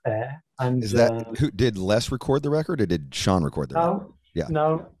getting out there. And is that who did Les record the record, or did Sean record the record? Yeah.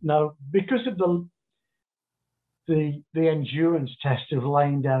 No, because of the endurance test of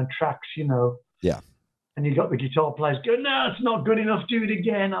laying down tracks, you know. Yeah. And you got the guitar players go, no, it's not good enough. Do it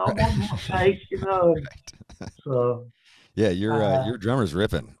again. I want more take, you know. Right. So. Yeah, your drummer's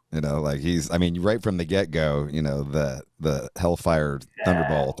ripping, you know, like I mean, right from the get-go, you know, the Hellfire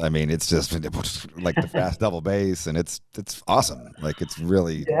Thunderbolt. I mean, it's just like the fast double bass, and it's awesome. Like, it's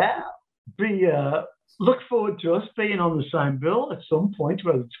really. Yeah. Look forward to us being on the same bill at some point,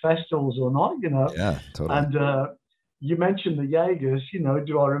 whether it's festivals or not, you know. Yeah, totally. And you mentioned the Jaegers, you know,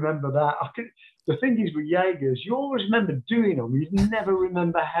 do I remember that? The thing is with Jaegers, you always remember doing them. You never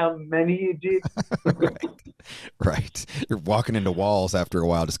remember how many you did. Right. You're walking into walls after a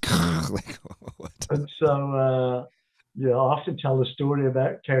while, just like, what? And so, yeah, I often tell the story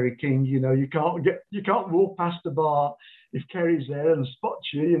about Kerry King. You know, you can't walk past the bar if Kerry's there and spots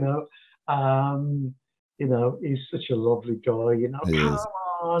you. You know, he's such a lovely guy. You know, come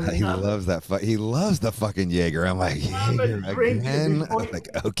on. He loves that. He loves the fucking Jaeger. I'm like, Jaeger again. Like,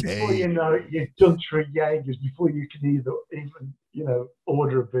 okay. Before you know it, you've done 3 Jaegers before you can even you know,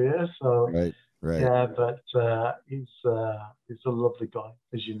 order a beer. So right. Yeah, but he's a lovely guy,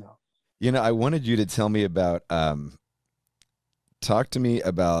 as you know. You know, I wanted you to tell me about. Talk to me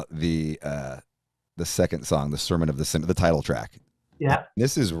about the second song, the Sermon of the Sinner, the title track. Yeah.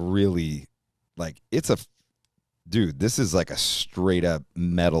 This is really like this is like a straight up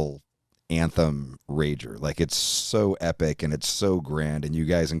metal anthem rager. Like, it's so epic and it's so grand, and you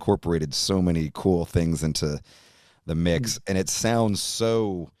guys incorporated so many cool things into the mix, and it sounds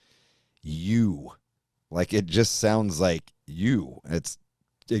so you. Like, it just sounds like you. It's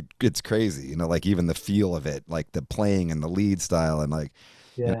crazy, you know, like even the feel of it, like the playing and the lead style, and like,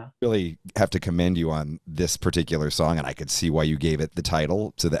 yeah, you know, really have to commend you on this particular song, and I could see why you gave it the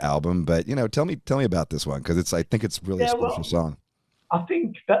title to the album. But, you know, tell me about this one, because I think it's really a special song. I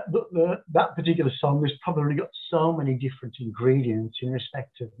think that that particular song has probably got so many different ingredients in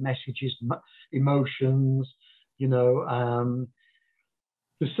respect of messages, emotions, you know.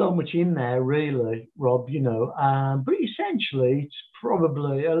 There's so much in there, really, Rob, you know. But essentially, it's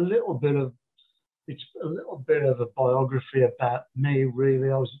probably a little bit of a biography about me,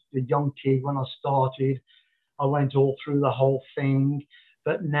 really. I was a young kid when I started. I went all through the whole thing,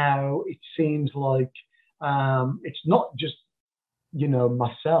 but now it seems like it's not just, you know,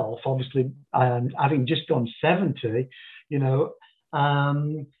 myself. Obviously, having just gone 70, you know,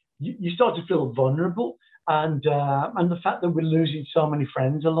 you start to feel vulnerable. And the fact that we're losing so many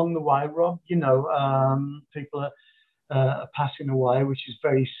friends along the way, Rob, you know, people are passing away, which is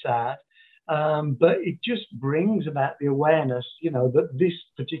very sad. But it just brings about the awareness, you know, that this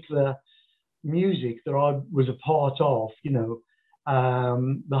particular music that I was a part of, you know,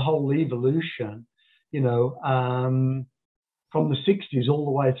 the whole evolution, you know, from the 60s all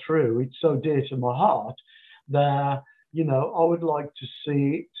the way through, it's so dear to my heart that, you know, I would like to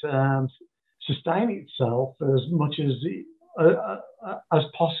see it sustain itself as much as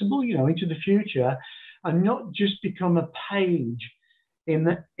possible, you know, into the future, and not just become a page in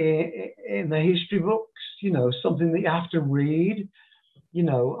the history books, something that you have to read.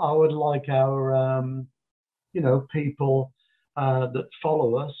 I would like our, people that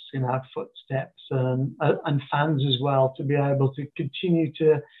follow us in our footsteps and fans as well to be able to continue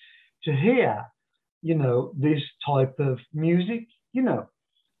to hear, this type of music,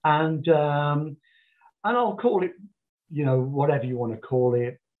 and I'll call it, whatever you want to call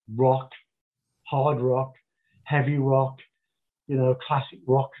it, rock, hard rock, heavy rock, classic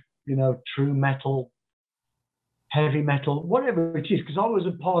rock, true metal, heavy metal, whatever it is, because I was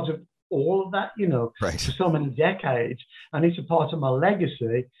a part of all of that, Right. for so many decades, and it's a part of my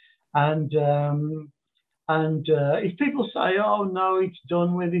legacy. And if people say, "Oh no, it's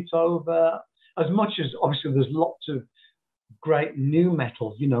done with, it's over," as much as obviously there's lots of great new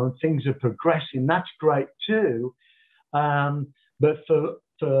metal, and things are progressing, that's great too. But for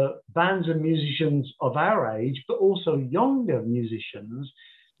bands and musicians of our age, but also younger musicians,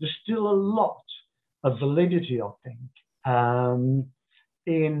 there's still a lot of validity, I think,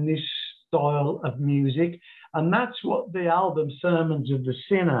 in this style of music. And that's what the album Sermons of the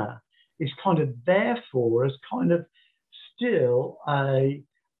Sinner is kind of there for, as kind of still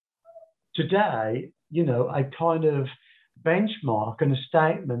today, a kind of benchmark and a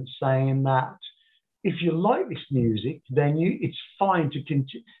statement saying that if you like this music, then it's fine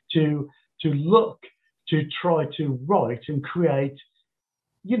to look to try to write and create,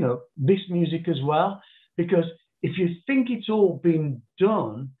 this music as well. Because if you think it's all been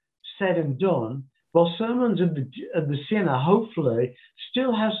said and done, well, Sermons of the Sinner hopefully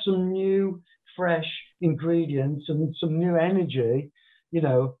still has some new, fresh ingredients and some new energy,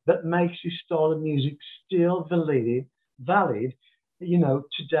 that makes this style of music still valid,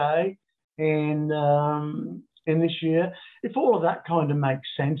 today in this year. If all of that kind of makes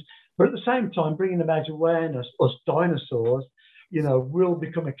sense, but at the same time bringing about awareness, us dinosaurs, will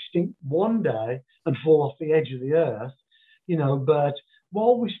become extinct one day and fall off the edge of the earth, but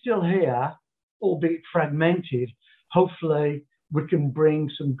while we're still here, albeit fragmented, hopefully we can bring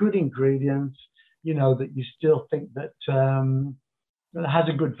some good ingredients, that you still think that has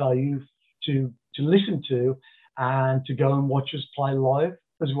a good value to listen to and to go and watch us play live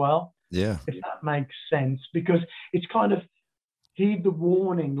as well. Yeah. If that makes sense, because it's kind of heed the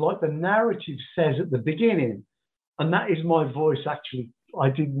warning, like the narrative says at the beginning. And that is my voice, actually. I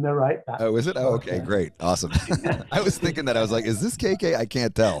did narrate that. Oh, is it? Oh, okay, great. Awesome. I was thinking that. I was like, is this KK? I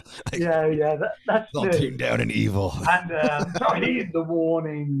can't tell. Yeah, that's all tuned down and evil. And so heed the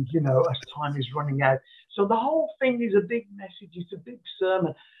warning, as time is running out. So the whole thing is a big message. It's a big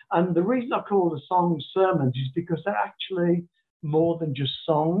sermon. And the reason I call the songs sermons is because they're actually more than just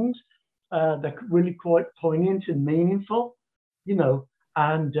songs. They're really quite poignant and meaningful,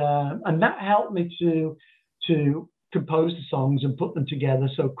 and that helped me to compose the songs and put them together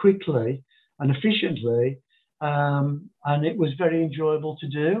so quickly and efficiently, and it was very enjoyable to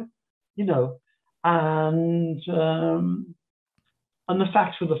do, and the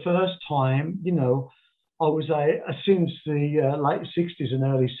fact for the first time, I was since the late 60s and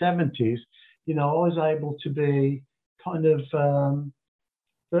early 70s, I was able to be kind of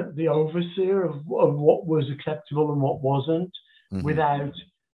the overseer of what was acceptable and what wasn't, without,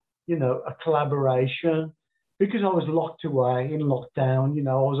 a collaboration, because I was locked away in lockdown.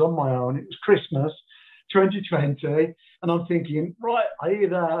 I was on my own. It was Christmas 2020, and I'm thinking, right, I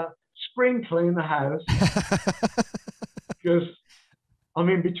either spring clean the house because I'm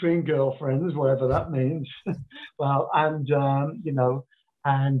in between girlfriends, whatever that means. Well, and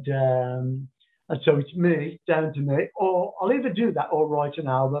so it's down to me, or I'll either do that or write an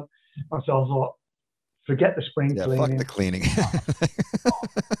album. And so I thought, forget the spring cleaning. Fuck the cleaning.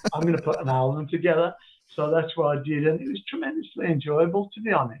 I'm going to put an album together. So that's what I did, and it was tremendously enjoyable, to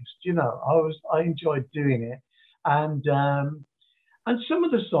be honest. I enjoyed doing it, and some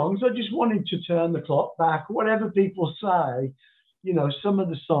of the songs I just wanted to turn the clock back. Whatever people say, some of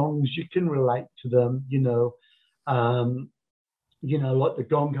the songs you can relate to them. Like the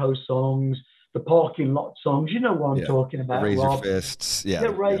Gong Ho songs, the parking lot songs. You know what I'm talking about. Raise Rob. Your Fists. Yeah,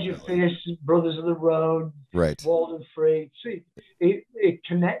 Raise Your Fists, Brothers of the Road, right. Wild and Free. See, it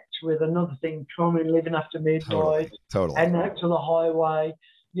connects with Another Thing Coming, Living After Midnight, Totally. And Out to the Highway,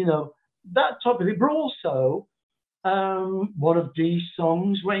 that type of thing. But also one of these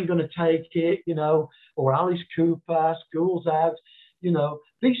songs, We Ain't Gonna Take It, or Alice Cooper, School's Out,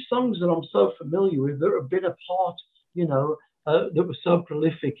 these songs that I'm so familiar with, that have been a part, that were so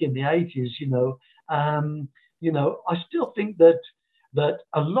prolific in the 80s, I still think that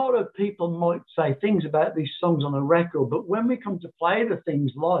a lot of people might say things about these songs on a record, but when we come to play the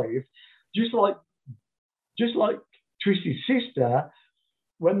things live, just like Twisted Sister,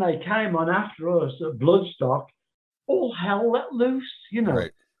 when they came on after us at Bloodstock, all hell let loose, you know.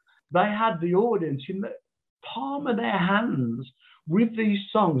 Right. They had the audience in the palm of their hands with these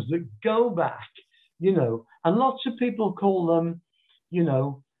songs that go back, you know, and lots of people call them, you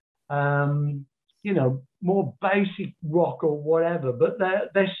know, more basic rock or whatever, but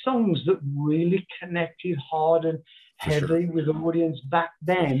they're songs that really connected hard and heavy with the audience back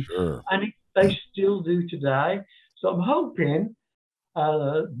then, and they still do today. So I'm hoping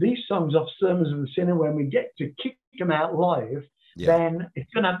these songs off Sermons of the Sinner, when we get to kick them out live, then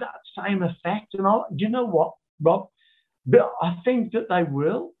it's going to have that same effect. And do you know what, Rob? But I think that they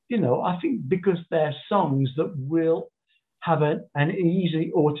will. You know, I think because they're songs that will have an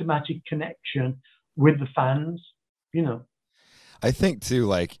easy automatic connection with the fans. You know, I think too,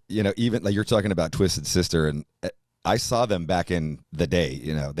 like, you know, even like you're talking about Twisted Sister, and I saw them back in the day.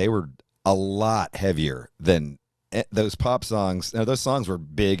 You know, they were a lot heavier than those pop songs. Now, those songs were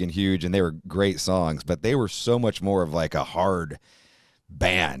big and huge, and they were great songs, but they were so much more of like a hard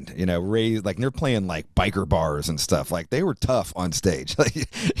band, you know, raised, like they're playing like biker bars and stuff. Like they were tough on stage, like,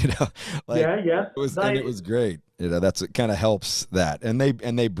 you know, like it was, and it was great. You know, that's it kind of helps that, and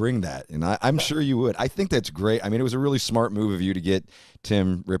they bring that, and I'm sure you would. I think that's great. I mean, it was a really smart move of you to get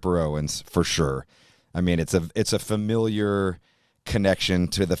Tim Ripper Owens for sure. I mean, it's a familiar connection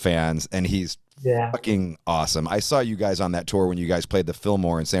to the fans, and he's fucking awesome. I saw you guys on that tour when you guys played the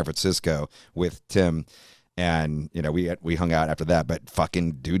Fillmore in San Francisco with Tim. And, you know, we hung out after that, but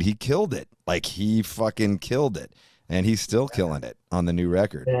fucking dude, he killed it. Like he fucking killed it. And he's still killing it on the new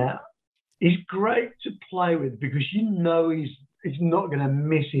record. Yeah. He's great to play with because you know he's not going to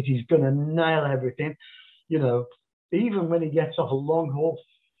miss it. He's going to nail everything. You know, even when he gets off a long haul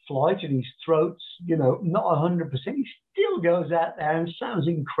flight and his throat's, you know, not 100%, he still goes out there and sounds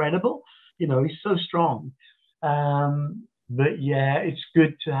incredible. You know, he's so strong. But yeah, it's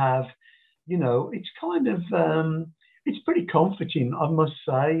good to have, you know, it's kind of, it's pretty comforting, I must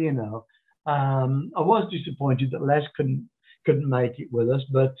say, you know. I was disappointed that Les couldn't make it with us,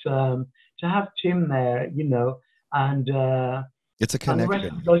 but to have Tim there, you know, and it's a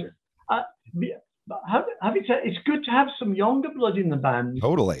connection. It's good to have some younger blood in the band.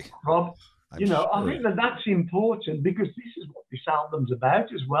 Totally. Rob, you know, sure. I think that's important because this is what this album's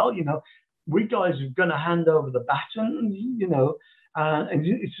about as well. You know, we guys are going to hand over the baton, you know, and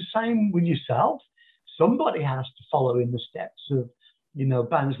it's the same with yourself. Somebody has to follow in the steps of, you know,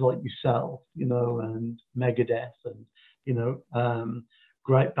 bands like yourself, you know, and Megadeth and, you know,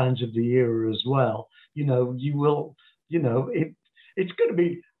 great bands of the era as well. You know, you will, you know, it's going to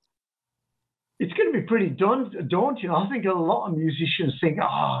be pretty daunting. I think a lot of musicians think,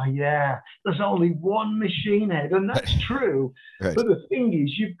 oh, yeah, there's only one Machine Head, and that's true. Right. But the thing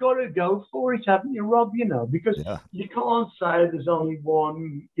is, you've got to go for it, haven't you, Rob? You know, because you can't say there's only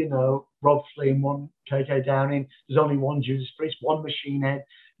one, you know, Rob Flynn, one KK Downing, there's only one Judas Priest, one Machine Head.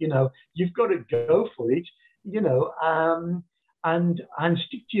 You know, you've got to go for it, you know, and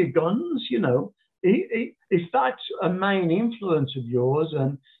stick to your guns, you know. If that's a main influence of yours,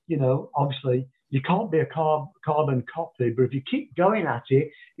 and, you know, obviously you can't be a carbon copy, but if you keep going at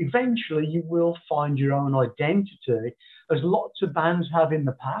it, eventually you will find your own identity, as lots of bands have in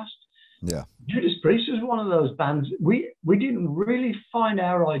the past. Yeah. Judas Priest is one of those bands. We didn't really find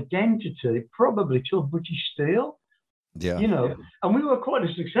our identity probably till British Steel. Yeah. You know, and we were quite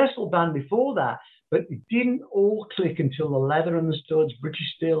a successful band before that, but it didn't all click until the Leather and the Studs,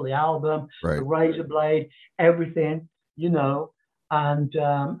 British Steel, the album, the Razor Blade, everything, you know, and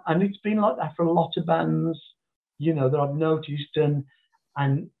it's been like that for a lot of bands, you know, that I've noticed, and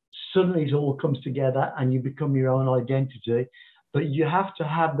suddenly it all comes together and you become your own identity. But you have to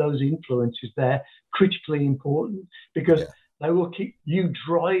have those influences there, critically important, because they will keep you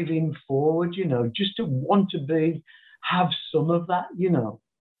driving forward, you know, just to want to have some of that, you know.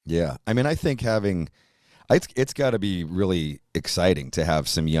 Yeah. I mean, I think it's got to be really exciting to have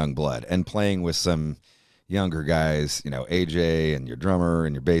some young blood and playing with some younger guys, you know, AJ and your drummer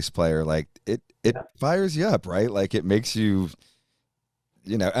and your bass player. Like it fires you up, right? Like it makes you,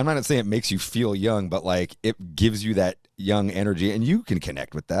 you know, I'm not saying it makes you feel young, but like it gives you that young energy and you can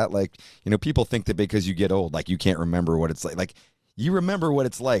connect with that. Like, you know, people think that because you get old, like you can't remember what it's like. Like you remember what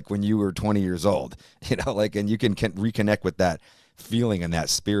it's like when you were 20 years old, you know, like, and you can reconnect with that feeling and that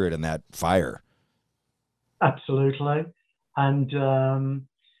spirit and that fire. Absolutely. And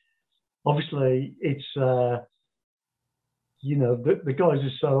obviously it's, you know, the guys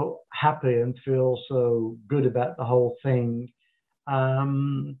are so happy and feel so good about the whole thing.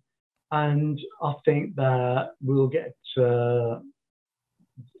 And I think that we'll get the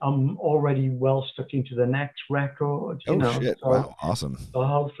I'm already well stuck into the next record, Oh shit! So, Wow, awesome. so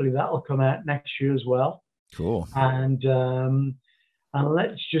hopefully that'll come out next year as well. Cool. And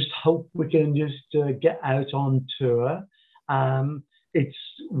let's just hope we can just get out on tour. It's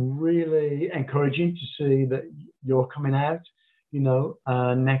really encouraging to see that you're coming out,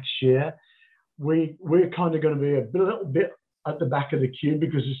 next year. We're kind of going to be a little bit at the back of the queue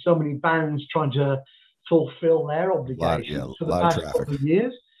because there's so many bands trying to fulfill their obligations for the past couple of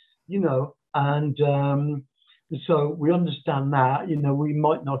years, and so we understand that, we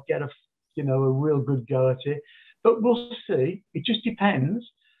might not get a real good go at it, but we'll see. It just depends.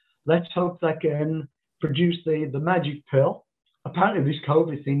 Let's hope they can produce the magic pill. Apparently this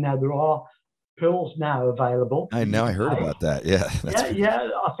COVID thing, now there are pills now available. I know, I heard about that. Yeah. Yeah.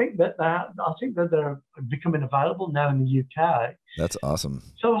 I think that they're becoming available now in the UK. That's awesome.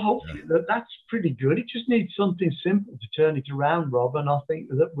 So hopefully that's pretty good. It just needs something simple to turn it around, Rob, and I think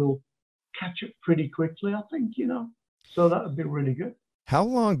that we'll catch up pretty quickly, I think, So that would be really good. How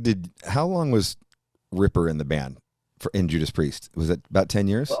long was Ripper in the band in Judas Priest? Was it about 10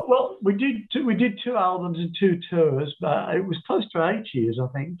 years? Well, we did 2 albums and 2 tours, but it was close to 8 years, I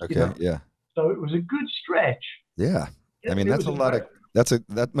think. Okay, yeah. So it was a good stretch. Yeah. I mean, that's a lot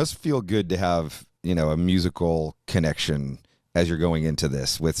that must feel good to have, a musical connection as you're going into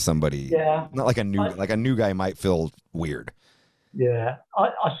this with somebody. Yeah. Not like a new guy might feel weird. Yeah.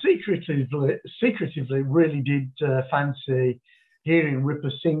 I secretively really did fancy hearing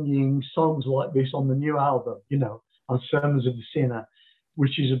Ripper singing songs like this on the new album, on Sermons of the Sinner,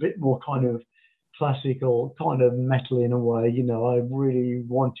 which is a bit more kind of classical, kind of metal in a way. I really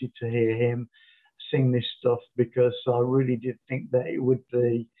wanted to hear him sing this stuff because I really did think that it would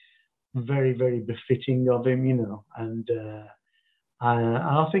be very, very befitting of him, and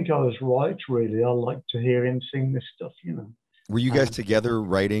I think I was right, really. I like to hear him sing this stuff, Were you guys together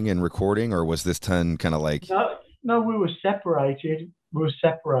writing and recording, or was this ton kind of like... No, we were separated.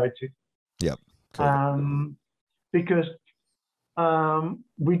 Yep. Cool. Because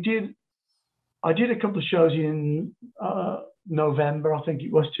I did a couple of shows in November, I think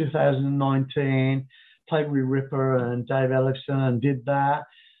it was 2019, played with Ripper and Dave Ellison and did that.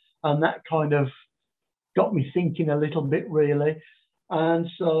 And that kind of got me thinking a little bit, really. And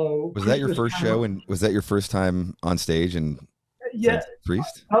so... Was that your first show, and was that your first time on stage in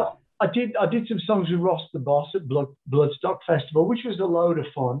Priest? I did some songs with Ross the Boss at Bloodstock Festival, which was a load of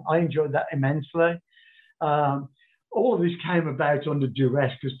fun. I enjoyed that immensely. All of this came about under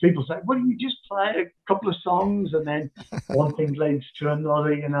duress because people say, well, you just play a couple of songs and then one thing leads to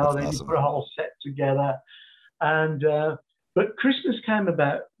another, then awesome. You put a whole set together. And but Christmas came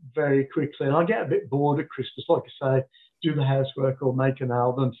about very quickly, and I get a bit bored at Christmas, like I say, do the housework or make an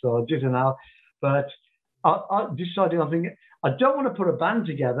album. So I did an album, but I decided, I think, I don't want to put a band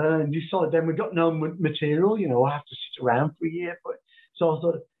together, and decided then we've got no material, I have to sit around for a year. So I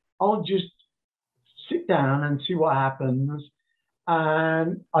thought, I'll just sit down and see what happens.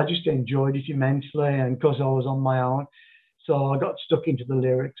 And I just enjoyed it immensely, and because I was on my own, so I got stuck into the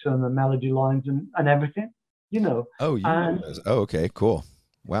lyrics and the melody lines and everything, Oh, okay, cool.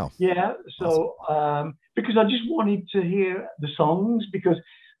 Wow. Yeah, so awesome. Because I just wanted to hear the songs, because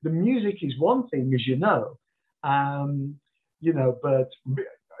the music is one thing, as but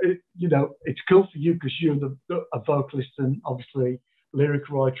it's cool for you because you're a vocalist and obviously lyric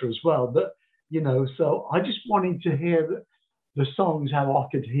writer as well. But so I just wanted to hear the songs, how I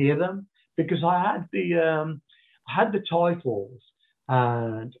could hear them, because I had the titles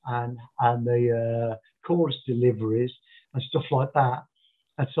and the chorus deliveries and stuff like that,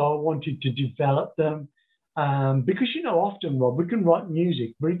 and so I wanted to develop them. Because often, Rob, we can write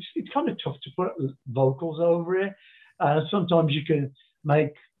music, but it's kind of tough to put vocals over it. Sometimes you can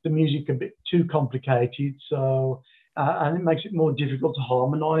make the music a bit too complicated, so and it makes it more difficult to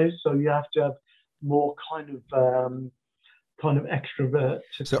harmonize. So you have to have more kind of extrovert.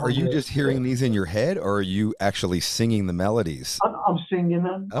 So are you just hearing these in your head, or are you actually singing the melodies? I'm singing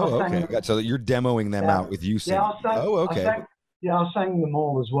them. Oh, okay. So you're demoing them out with you singing. Yeah, I sang them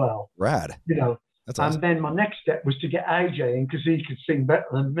all as well. Rad. That's awesome. And then my next step was to get AJ in, because he could sing better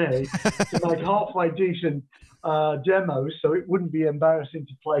than me, to make halfway decent demos, so it wouldn't be embarrassing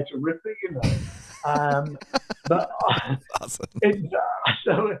to play to Ripper, But awesome.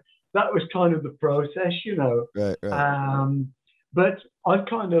 So that was kind of the process, Right. But I've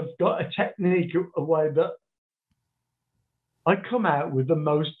kind of got a technique, a way that I come out with the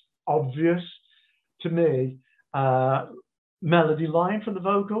most obvious, to me, melody line for the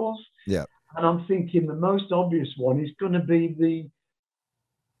vocals. Yeah. And I'm thinking the most obvious one is going to be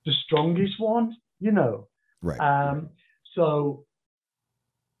the strongest one, Right. So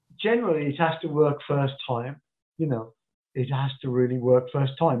generally it has to work first time. You know, it has to really work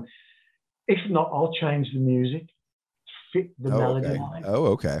first time. If not, I'll change the music to fit the melody line. Oh,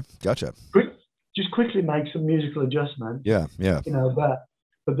 okay. Gotcha. Just quickly make some musical adjustments. Yeah, yeah. You know, but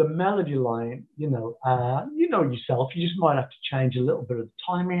the melody line, you know yourself, you just might have to change a little bit of the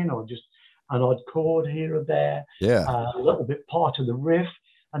timing or just an odd chord here or there. Yeah. A little bit part of the riff,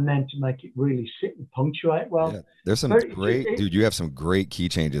 and then to make it really sit and punctuate well. Yeah. There's some great, dude, you have some great key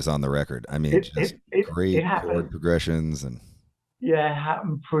changes on the record. I mean, great chord progressions and. Yeah, it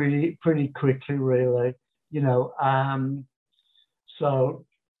happened pretty quickly, really. You know, so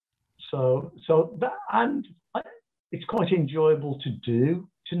that, and it's quite enjoyable to do,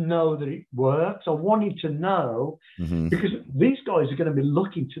 to know that it works. I wanted to know because these guys are going to be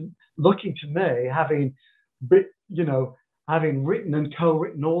looking to me, having written and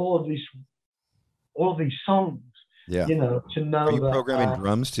co-written all of these songs. Yeah. You know, to know. Are you programming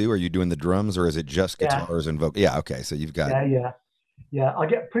drums too? Are you doing the drums, or is it just guitars and vocal? Yeah. Okay. So you've got. Yeah, I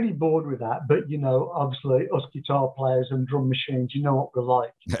get pretty bored with that, but you know, obviously, us guitar players and drum machines, you know what we're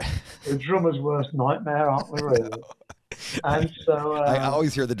like. The drummer's worst nightmare, aren't we? Really. And so I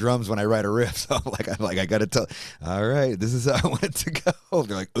always hear the drums when I write a riff, so I'm like, I got to tell. All right, this is how I want it to go.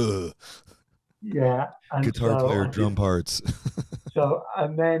 They're like, ugh. Yeah. And guitar player, drum parts. So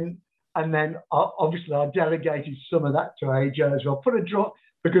and then obviously I delegated some of that to AJ as well. Put a drum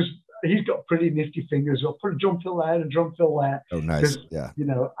because he's got pretty nifty fingers. I'll put a drum fill there and a drum fill there. Oh, nice. Yeah. You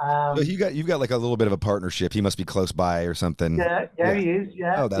know. So you've got like a little bit of a partnership. He must be close by or something. Yeah, he is.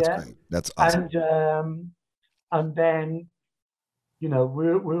 Yeah. Oh, that's great. That's awesome. And then, you know, we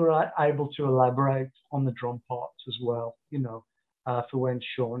were able to elaborate on the drum parts as well. You know, for when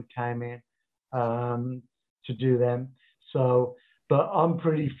Sean came in to do them. So, but I'm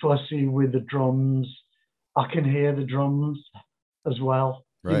pretty fussy with the drums. I can hear the drums as well.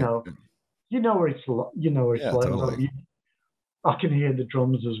 Right. You know where it's like. Totally. I can hear the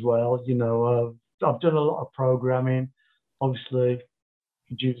drums as well. You know, I've done a lot of programming, obviously,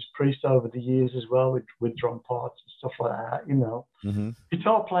 for Judas Priest over the years as well with drum parts and stuff like that. You know,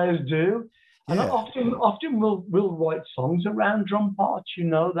 guitar players do, and often we'll write songs around drum parts. You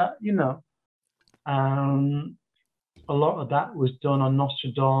know that. You know, a lot of that was done on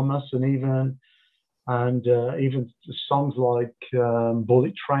Nostradamus and even songs like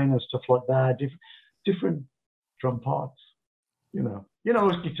Bullet Train and stuff like that, different drum parts. You know,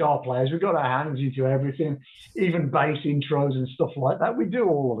 as guitar players, we've got our hands into everything, even bass intros and stuff like that. We do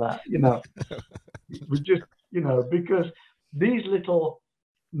all of that, you know. We just, you know, because these little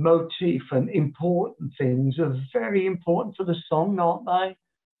motif and important things are very important for the song, aren't they?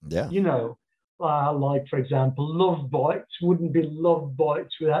 Yeah. You know, like, for example, Love Bites wouldn't be Love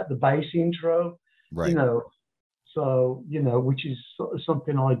Bites without the bass intro. Right. You know, so, you know, which is sort of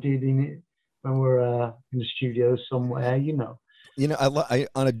something I did when we're in the studio somewhere, you know. You know, I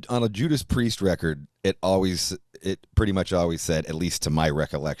on a Judas Priest record, it pretty much always said, at least to my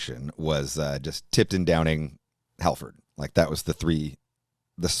recollection, was just Tipton, Downing, Halford. Like that was the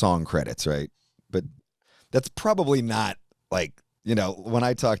song credits, right? But that's probably not like, you know, when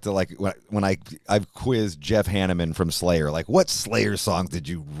I talk to like when I've quizzed Jeff Hanneman from Slayer, like what Slayer songs did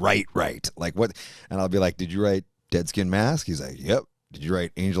you write? Like what? And I'll be like, did you write Dead Skin Mask? He's like, yep. Did you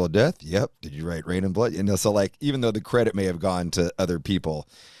write Angel of Death? Yep. Did you write Rain and Blood? You know, so like even though the credit may have gone to other people,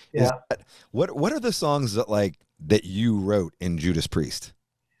 what are the songs that you wrote in Judas Priest?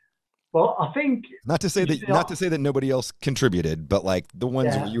 Well, I think not to say that nobody else contributed, but like the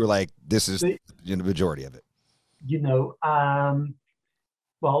ones where you were like, this is the majority of it. You know,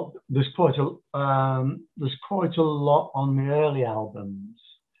 well, there's quite a lot on the early albums.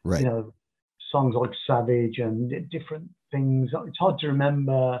 Right. You know, songs like Savage and different things. It's hard to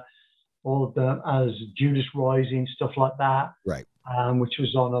remember all of them, as Judas Rising, stuff like that. Right. Which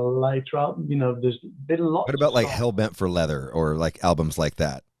was on a later album. You know, there's been a lot. What about like Hell Bent for Leather or like albums like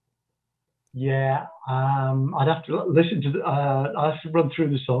that? Yeah, I'd have to listen to I have to run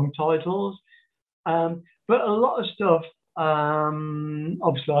through the song titles. But a lot of stuff,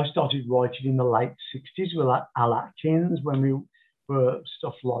 obviously I started writing in the late 60s with like Al Atkins when we were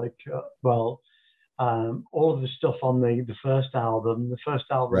stuff like, all of the stuff on the first album. The first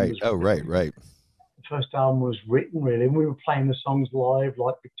album right. was Right. The first album was written really, and we were playing the songs live,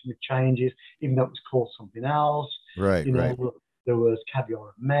 like Victim of Changes, even though it was called something else. Right, you know, right. There was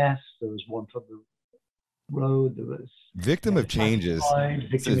Caviar and Mess, there was One for the Road, there was Victim of Changes.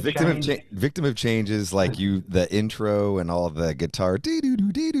 Victim of Changes, like the intro and all the guitar,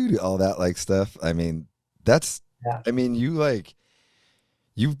 all that like stuff. I mean, I mean, you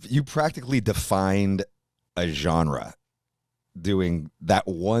practically defined a genre doing that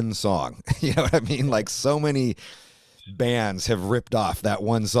one song. You know what I mean? Like so many bands have ripped off that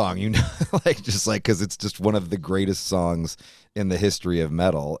one song, you know, like just like because it's just one of the greatest songs in the history of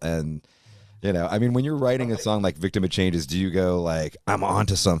metal. And you know, I mean, when you're writing a song like Victim of Changes, do you go like, I'm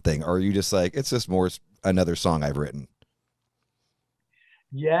onto something, or are you just like, it's just more another song I've written?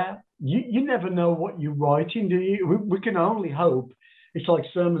 Yeah, you never know what you're writing, do you? We can only hope. It's like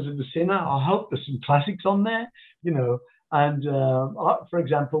Sermons of the Sinner. I hope there's some classics on there, you know. And for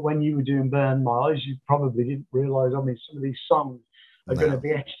example, when you were doing Burn My Eyes, you probably didn't realize, I mean, some of these songs are going to be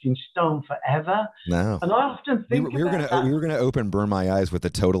etched in stone forever. No. And I often think we were gonna open Burn My Eyes with a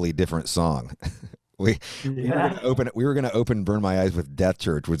totally different song. We were gonna open Burn My Eyes with Death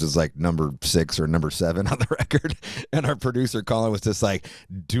Church, which is like number 6 or number 7 on the record. And our producer Colin was just like,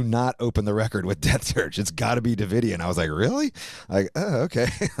 do not open the record with Death Church. It's gotta be Davidian. I was like, really? Like, oh, okay.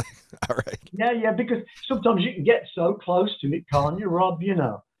 All right. Yeah, because sometimes you can get so close to it, can't you, Rob? You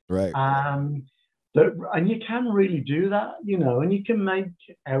know. Right. And you can really do that, you know, and you can make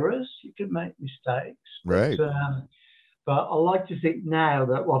errors, you can make mistakes. Right. But I like to think now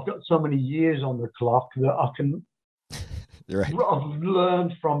that I've got so many years on the clock that I can. You're right. I've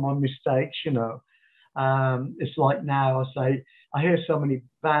learned from my mistakes, you know. It's like now I hear so many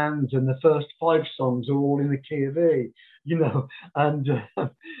bands and the first 5 songs are all in the key of E, you know, and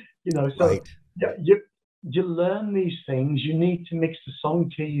you know, so right. Yeah, you learn these things. You need to mix the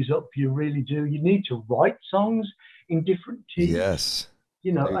song keys up. You really do. You need to write songs in different keys. Yes.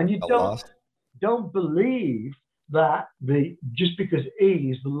 You know, and you don't believe that just because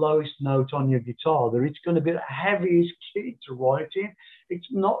E is the lowest note on your guitar, that it's going to be the heaviest key to write in. It's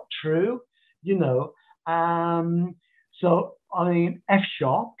not true, you know. So I mean, F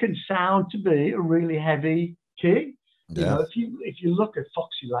sharp can sound to be a really heavy key. You know, if you look at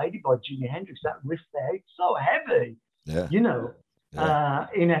Foxy Lady by Jimi Hendrix, that riff there, it's so heavy. Yeah. You know,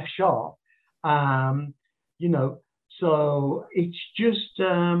 in F sharp. You know, so it's just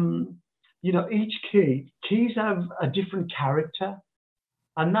you know, each keys have a different character,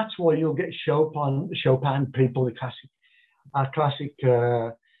 and that's why you'll get Chopin people, the classic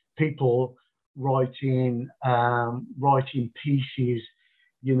people writing pieces,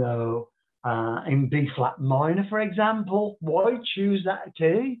 you know, in B flat minor, for example. Why choose that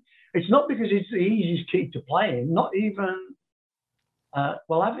key? It's not because it's the easiest key to play in. Not even.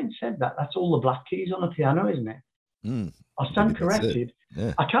 Well, having said that, that's all the black keys on the piano, isn't it? I stand corrected.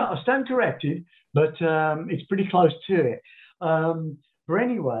 Yeah. I stand corrected, but it's pretty close to it. But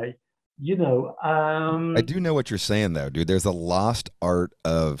anyway, you know, I do know what you're saying, though, dude. There's a lost art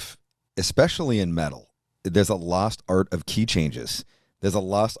of, especially in metal, there's a lost art of key changes. There's a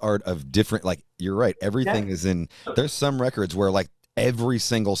lost art of different, like, you're right. Everything is in, there's some records where, like, every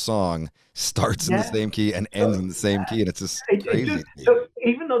single song starts in the same key and ends in the same key, and it's just crazy. So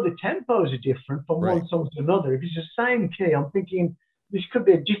even though the tempos are different from one song to another, if it's the same key, I'm thinking this could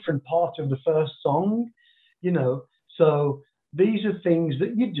be a different part of the first song, you know. So these are things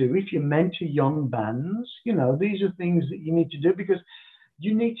that you do if you mentor young bands. You know, these are things that you need to do because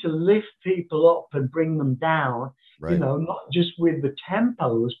you need to lift people up and bring them down. You know, not just with the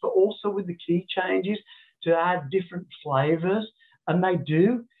tempos, but also with the key changes to add different flavors. And they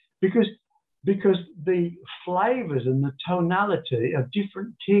do, because the flavors and the tonality of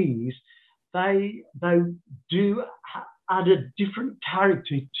different keys, they do add a different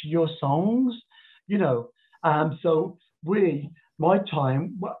character to your songs, you know. So my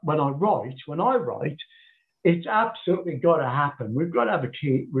time when I write, it's absolutely got to happen. We've got to have a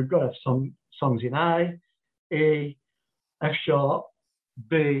key. We've got to have some songs in A, E, F sharp,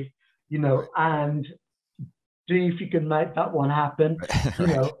 B, you know, and D if you can make that one happen, you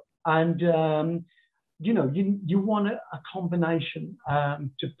know. And you know, you want a combination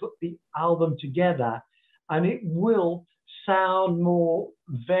to put the album together, and it will sound more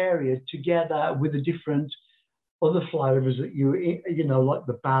varied together with the different other flavors that you know, like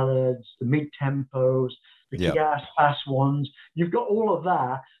the ballads, the mid tempos, the kick-ass fast ones. You've got all of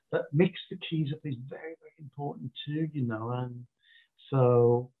that mix the keys up is very, very important too, you know. And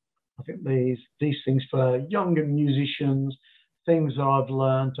so I think these things for younger musicians, things that I've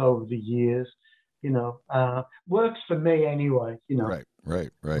learned over the years, you know, works for me anyway, you know. Right.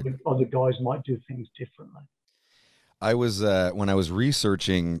 Other guys might do things differently. I was when I was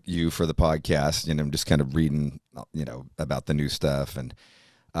researching you for the podcast, you know, I'm just kind of reading, you know, about the new stuff, and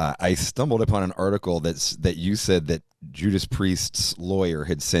I stumbled upon an article that you said that Judas Priest's lawyer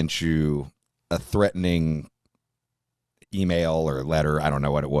had sent you a threatening email or letter. I don't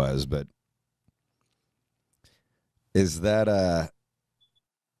know what it was, but is that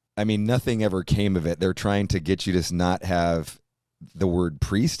I mean, nothing ever came of it. They're trying to get you to not have the word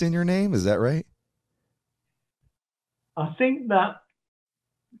priest in your name. Is that right? I think that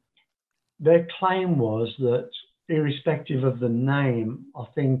their claim was that irrespective of the name, I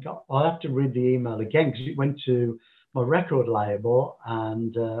think I'll have to read the email again because it went to my record label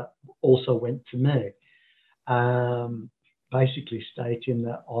and also went to me, basically stating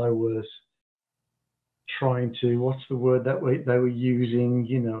that I was trying to, what's the word that they were using,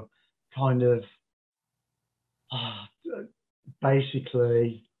 you know, kind of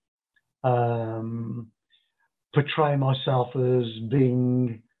basically portray myself as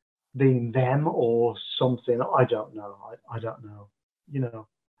being them or something. I don't know. I don't know, you know.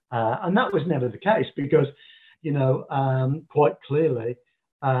 And that was never the case because, you know, quite clearly,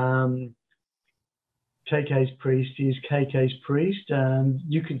 KK's priest is KK's priest. And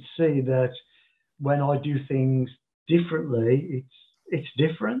you can see that when I do things differently, it's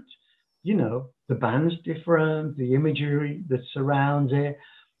different. You know, the band's different, the imagery that surrounds it,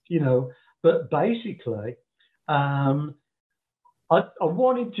 you know. But basically, I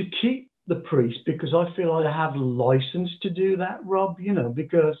wanted to keep the priest because I feel I have license to do that, Rob, you know,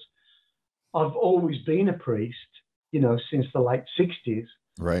 because I've always been a priest, you know, since the late 60s.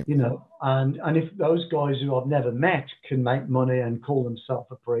 Right. You know, and if those guys who I've never met can make money and call themselves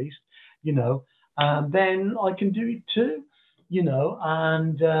a priest, you know, then I can do it too, you know,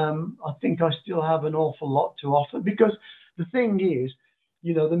 and I think I still have an awful lot to offer because the thing is,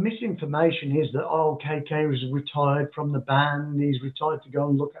 you know, the misinformation is that, oh, KK was retired from the band. He's retired to go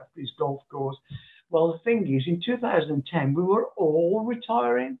and look after his golf course. Well, the thing is, in 2010, we were all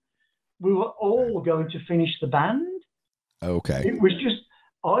retiring. We were all going to finish the band. Okay. It was just,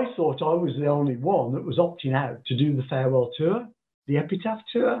 I thought I was the only one that was opting out to do the farewell tour, the epitaph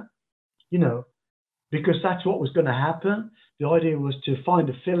tour, you know, because that's what was going to happen. The idea was to find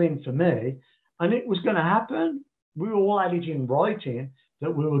a fill-in for me, and it was going to happen. We all had it in writing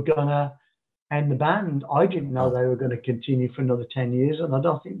that we were going to end the band. I didn't know they were going to continue for another 10 years, and I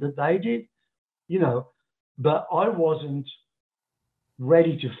don't think that they did, you know, but I wasn't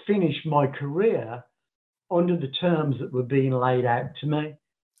ready to finish my career under the terms that were being laid out to me.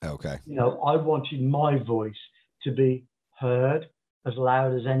 Okay. You know, I wanted my voice to be heard as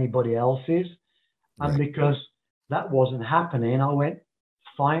loud as anybody else's. And Right. because that wasn't happening, I went,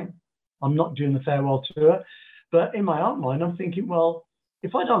 fine, I'm not doing the farewell tour. But in my own mind, I'm thinking, well,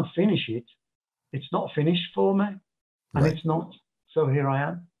 if I don't finish it, it's not finished for me. And Right. it's not. So here I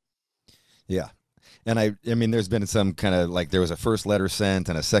am. Yeah. And I mean, there's been some kind of like, there was a first letter sent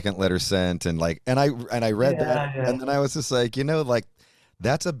and a second letter sent, and like, and I read that, Yeah. and then I was just like, you know, like,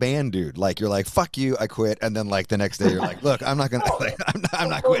 that's a band, dude. Like, you're like, fuck you, I quit. And then like the next day you're like, look, I'm not going to, like, I'm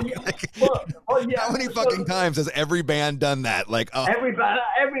not quitting. Like, Yeah. how many fucking times has every band done that? Like, Every band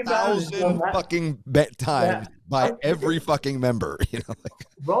has done 1,000 that. fucking times by every fucking member, you know, like.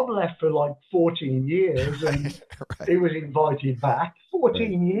 Rob left for like 14 years and Right. he was invited back.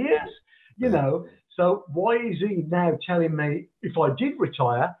 14 years, you know. So why is he now telling me if I did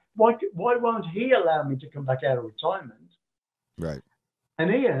retire, why won't he allow me to come back out of retirement? Right. And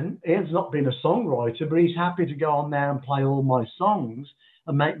Ian's not been a songwriter, but he's happy to go on there and play all my songs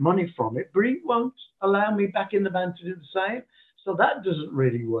and make money from it. But he won't allow me back in the band to do the same. So that doesn't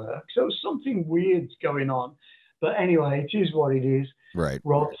really work. So something weird's going on. But anyway, it is what it is. Right.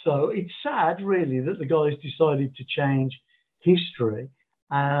 Rob. So it's sad, really, that the guys decided to change history.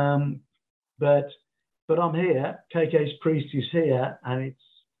 But I'm here. KK's Priest is here, and it's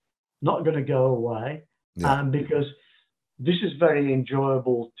not going to go away. Yeah. Because this is very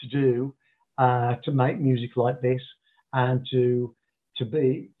enjoyable to do, to make music like this, and to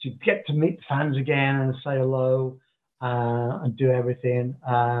get to meet the fans again and say hello, and do everything.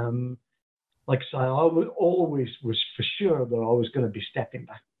 Like I say, I always was for sure that I was going to be stepping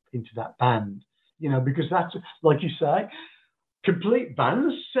back into that band, you know, because that's, like you say, complete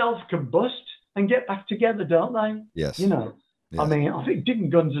bands self-combust and get back together, don't they? Yes. You know, yes. I mean, I think didn't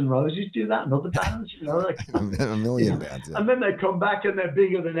Guns N' Roses do that and other bands, you know, like, a million bands. Yeah. And then they come back and they're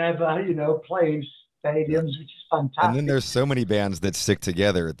bigger than ever, you know, playing stadiums, which is fantastic. And then there's so many bands that stick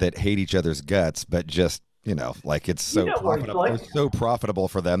together that hate each other's guts, but just, you know, like it's so profitable. Like, it's so profitable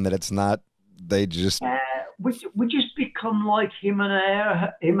for them that it's not. They just we just become like him and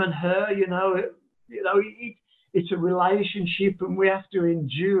her, you know. It's a relationship, and we have to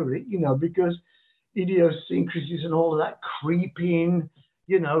endure it, you know, because idiosyncrasies and all of that creeping,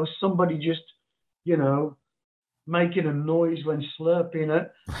 you know, somebody just, you know, making a noise when slurping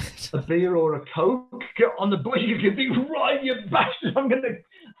a beer or a Coke on the bush. You can think, right, you bastard, I'm gonna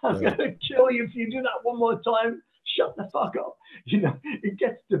kill you if you do that one more time. shut the fuck up. It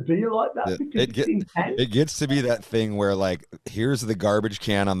gets to be like that because it's intense. It gets to be that thing where, like, here's the garbage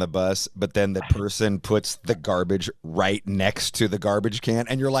can on the bus, but then the person puts the garbage right next to the garbage can,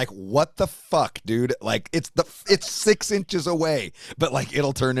 and you're like, what the fuck, dude? Like, it's 6 inches away, but like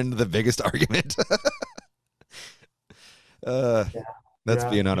it'll turn into the biggest argument. That's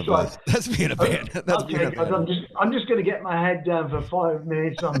being on a bus. That's being a band. That's being a band. I'm just going to get my head down for 5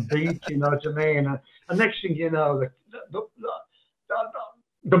 minutes on beat, you know what I mean? And next thing you know,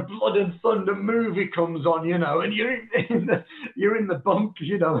 the Blood and Thunder movie comes on, you know, and you're in the bunk,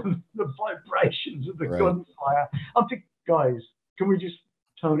 you know, and the vibrations of the gunfire. I'm thinking, guys, can we just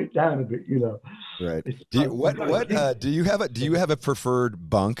tone it down a bit, you know? Right. Do you have a preferred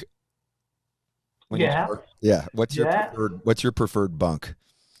bunk? Yeah. What's your preferred bunk?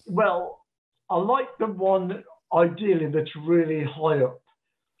 Well, I like the one ideally that's really high up.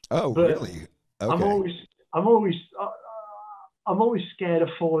 Oh, really? Okay. I'm always scared of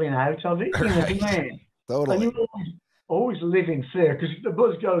falling out of it. You know what I mean? Totally. And you always live in fear because if the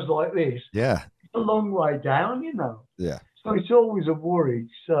bus goes like this, yeah, it's a long way down, you know. Yeah. So it's always a worry.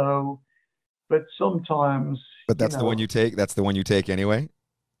 So, but sometimes. But that's the one you take. That's the one you take anyway.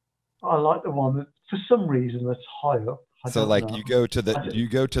 I like the one that, for some reason, that's high up. So, like, you go to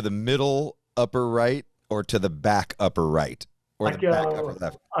the middle upper right or to the back upper right or back upper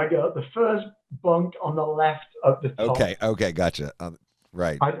left. I go the first bunk on the left of the top. Okay, gotcha.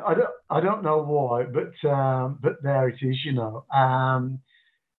 Right. I don't know why, but there it is, you know.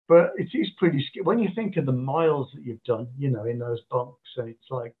 But it is pretty scary when you think of the miles that you've done, you know, in those bunks, and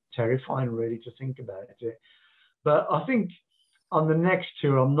it's like terrifying, really, to think about it. But I think on the next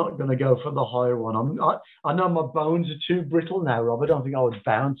tour, I'm not going to go for the higher one. I know my bones are too brittle now, Rob. I don't think I would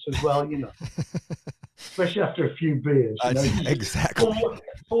bounce as well, you know. Especially after a few beers, you know. Exactly.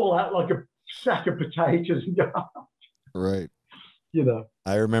 Fall out like a sack of potatoes and go. Right. You know.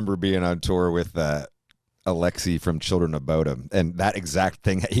 I remember being on tour with Alexi from Children of Bodom, and that exact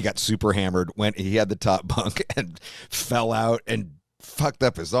thing. He got super hammered when he had the top bunk and fell out and fucked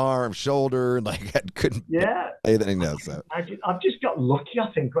up his arm, shoulder, and like couldn't say anything else. So I've just got lucky,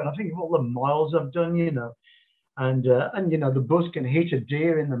 I think, when I think of all the miles I've done, you know, and you know, the bus can hit a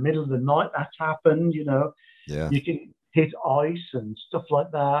deer in the middle of the night. That's happened, you know. Yeah. You can hit ice and stuff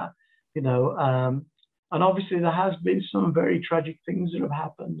like that, you know. And obviously there has been some very tragic things that have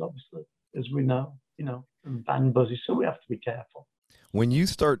happened, obviously, as we know, you know, and band buses. So we have to be careful. When you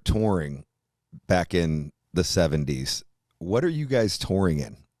start touring back in the 70s, what are you guys touring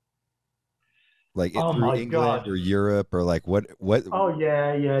in? Like through England or Europe or like what? Oh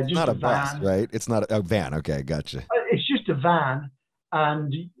yeah, just not a van. Bus, right? It's not a van. Okay, gotcha. It's just a van,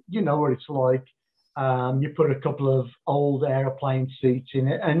 and you know what it's like. You put a couple of old airplane seats in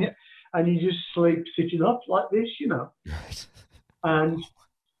it, and you just sleep sitting up like this, you know. Right. And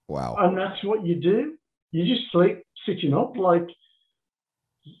wow. And that's what you do. You just sleep sitting up like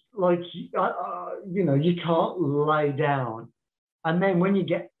you know, you can't lay down. And then when you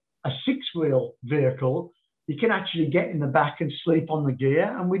get a 6-wheel vehicle, you can actually get in the back and sleep on the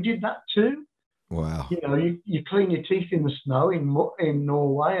gear. And we did that too. Wow. You know, you clean your teeth in the snow in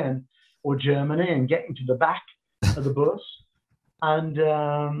Norway or Germany and get into the back of the bus.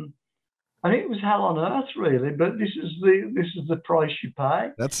 And it was hell on earth, really. But this is the price you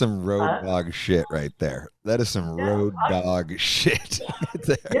pay. That's some road dog shit right there. That is some road dog shit.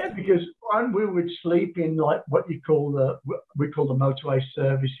 Yeah, because we would sleep in like what we call the motorway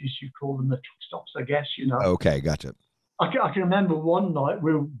services. You call them the truck stops, I guess. You know. Okay, gotcha. I can remember one night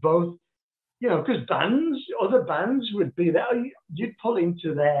we were both, you know, because other bands would be there. You'd pull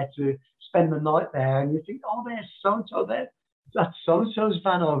into there to spend the night there, and you think, oh, there's so and so there. That's so and so's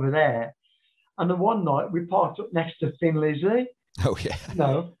van over there. And the one night we parked up next to Thin Lizzy. Oh, yeah. You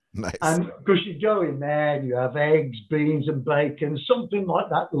know, nice. And because you go in there and you have eggs, beans, and bacon, something like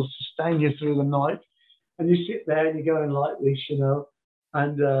that will sustain you through the night. And you sit there and you're going like this, you know.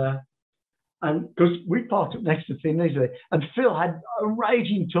 And because we parked up next to Thin Lizzy, and Phil had a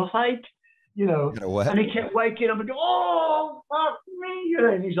raging toothache, you know. And he kept waking up and go, oh, fuck me, you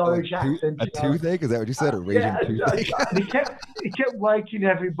know, in his Irish accent. A toothache? Is that what you said? A raging toothache? He kept waking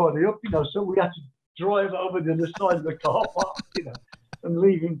everybody up, you know, so we had to drive over to the side of the car park, you know, and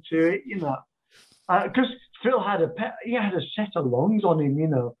leave him to it, you know. Because Phil had a set of lungs on him, you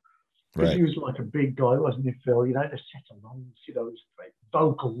know, because he was like a big guy, wasn't he, Phil? You know, a set of lungs, you know, his great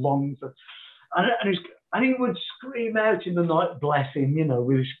vocal lungs. And he would scream out in the night, bless him, you know,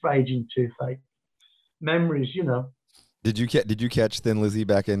 with his raging toothache. Memories, you know. Did you catch Thin Lizzy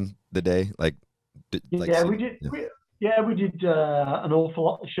back in the day? We did. Yeah, we did an awful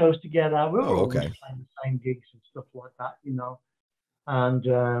lot of shows together. We were always okay. playing the same gigs and stuff like that, you know.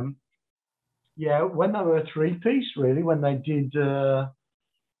 And yeah, when they were a three-piece, really, when they did Like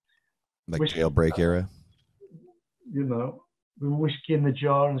whiskey, Jailbreak era. you know, whiskey in the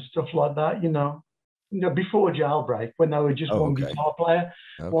jar and stuff like that, you know. You know, before Jailbreak, when they were just Oh, one okay. guitar player,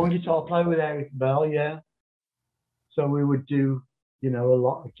 one Okay. guitar player with Eric Bell, yeah. So we would do, you know, a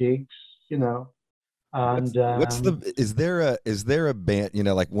lot of gigs, you know. And What's the is there a band, you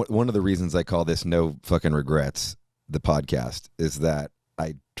know, like one of the reasons I call this No Fucking Regrets, the podcast, is that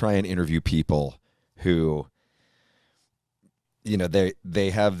I try and interview people who, you know, they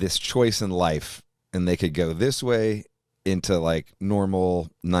have this choice in life and they could go this way into like normal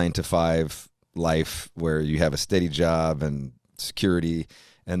 9 to 5 life where you have a steady job and security,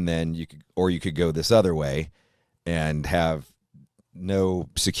 and then you could go this other way and have no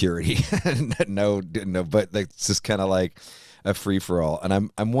security, no, but it's just kind of like a free for all.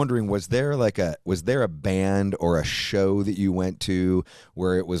 And I'm wondering, was there a band or a show that you went to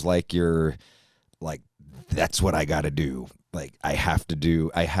where it was like you're like, that's what I got to do. Like I have to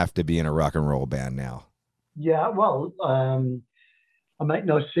be in a rock and roll band now. yeah, well, I make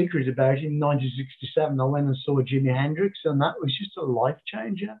no secret about it. In 1967, I went and saw Jimi Hendrix, and that was just a life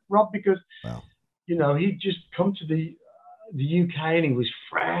changer, Rob, because Wow. you know he'd just come to the UK and he was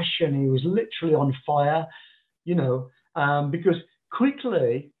fresh and he was literally on fire, you know, because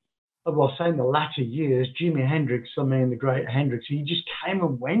quickly, well, say in the latter years, Jimi Hendrix, I mean, the great Hendrix, he just came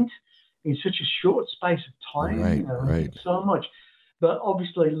and went in such a short space of time, you Right, know, and right. did so much. But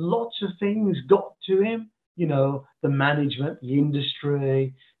obviously, lots of things got to him, you know, the management, the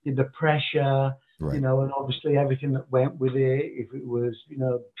industry, the pressure, you Right. know, and obviously everything that went with it, if it was, you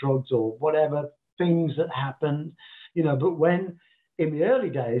know, drugs or whatever things that happened, you know. But when in the early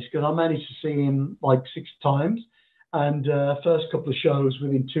days, because I managed to see him like 6 times, and first couple of shows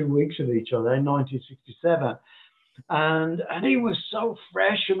within 2 weeks of each other in 1967, and he was so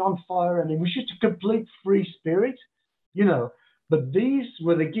fresh and on fire, and he was just a complete free spirit, you know. But these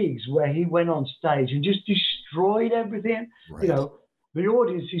were the gigs where he went on stage and just destroyed everything, you Right. know. The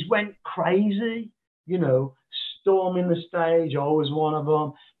audiences went crazy, you know, storming the stage. I was one of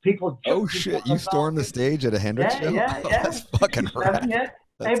them. People Oh jumping shit! on You the stormed the balcony. stage at a Hendrix Yeah, show? yeah, Oh, yeah. that's fucking 67, rad. yeah.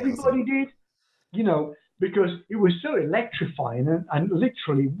 That's awesome. Everybody did, you know, because it was so electrifying and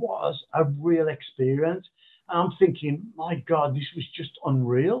literally was a real experience. And I'm thinking, my God, this was just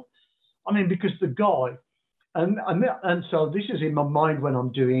unreal. I mean, because the guy, and so this is in my mind when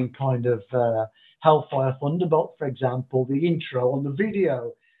I'm doing kind of Hellfire Thunderbolt, for example, the intro on the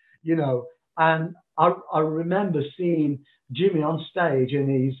video, you know, and I remember seeing Jimmy on stage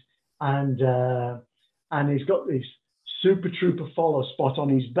and uh, and he's got this Super Trooper follow spot on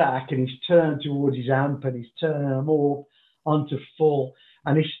his back, and he's turned towards his amp and he's turning them all onto full,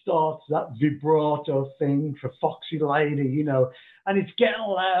 and he starts that vibrato thing for Foxy Lady, you know, and it's getting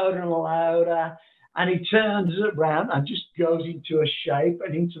louder and louder, and he turns it around and just goes into a shape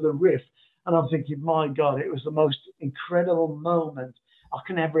and into the riff. And I'm thinking, my God, it was the most incredible moment I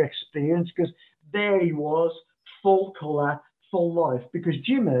can ever experience, because there he was, full color, full life. Because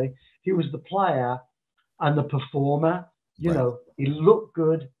Jimmy, he was the player and the performer. You Right. know, he looked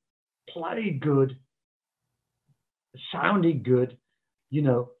good, played good, sounded good, you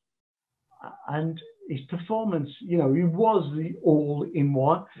know, and his performance, you know, he was the all in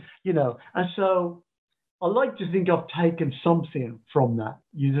one, you know. And so I like to think I've taken something from that,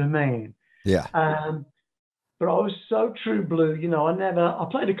 you know what I mean? Yeah. But I was so true blue, you know. I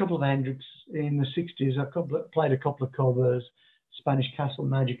played a couple of Hendrix in the 60s. Played a couple of covers, Spanish Castle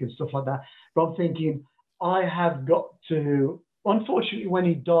Magic and stuff like that. But I'm thinking, I have got to, unfortunately, when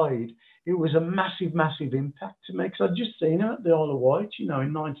he died, it was a massive, massive impact to me, because I'd just seen him at the Isle of Wight, you know,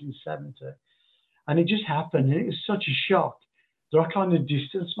 in 1970. And it just happened. And it was such a shock that I kind of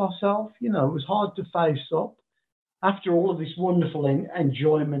distanced myself. You know, it was hard to face up after all of this wonderful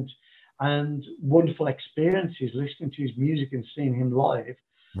enjoyment and wonderful experiences listening to his music and seeing him live.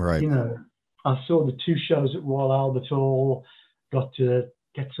 Right. You know, I saw the 2 shows at Royal Albert Hall, got to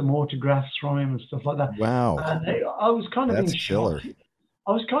get some autographs from him and stuff like that. Wow. And I was kind of in That's shock. killer.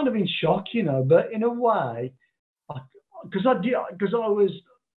 I was kind of in shock, you know, but in a way, because I was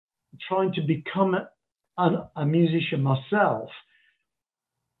trying to become a musician myself.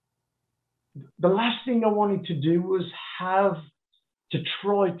 The last thing I wanted to do was have to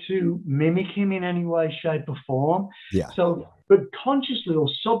try to mimic him in any way, shape, or form. Yeah. So, but consciously or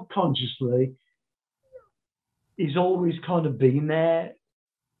subconsciously, he's always kind of been there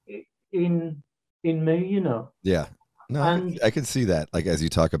in me, you know. Yeah. No, And I can see that. Like as you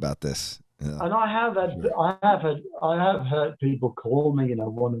talk about this, Yeah. And I have heard people call me,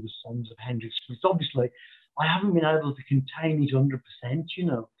 one of the sons of Hendrix, because obviously I haven't been able to contain it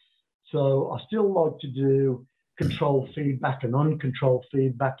 100%. So I still like to do controlled feedback and uncontrolled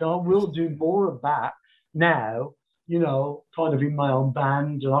feedback. And I will do more of that now, kind of in my own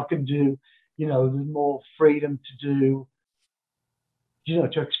band, and I can do, there's more freedom to do,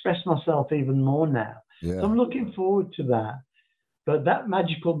 to express myself even more now. Yeah. So I'm looking forward to that. But that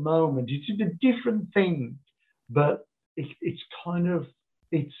magical moment, it's a different thing, but it's kind of,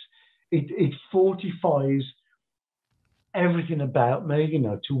 it fortifies everything about me,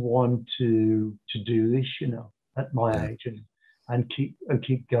 to want to do this, at my age, and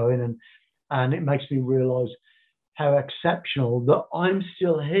keep going, and it makes me realize how exceptional that I'm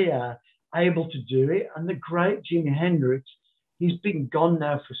still here, able to do it. And the great Jimi Hendrix, he's been gone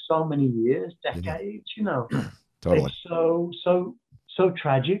now for so many years, decades, Totally. It's so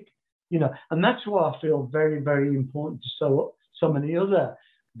tragic, and that's why I feel very, very important to so many other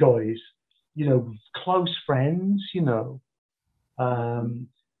guys, close friends, that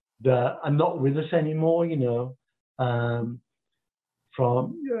are not with us anymore,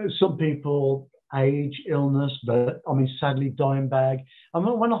 from some people, age, illness, but I mean, sadly, dying bag. I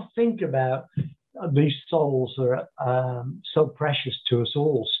mean, when I think about these souls are so precious to us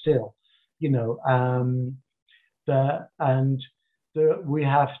all still, that we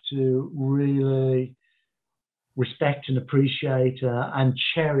have to really respect and appreciate and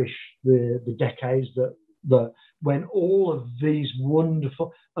cherish the decades that when all of these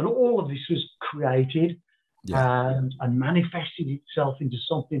wonderful, and all of this was created and manifested itself into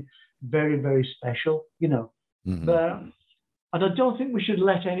something very, very special, Mm-hmm. And I don't think we should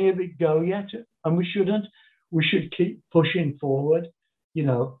let any of it go yet, and we shouldn't. We should keep pushing forward,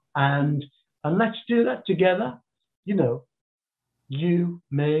 and let's do that together, you,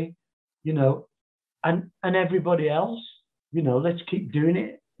 me, and everybody else, let's keep doing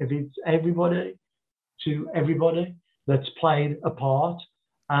it. If it's everybody to everybody that's played a part,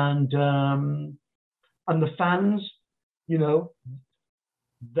 and the fans,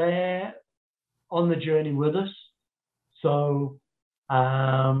 they're on the journey with us. So,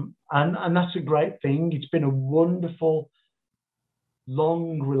 and that's a great thing. It's been a wonderful,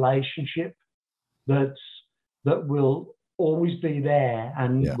 long relationship that will always be there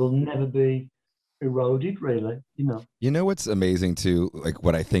and will never be eroded, really. You know what's amazing too, like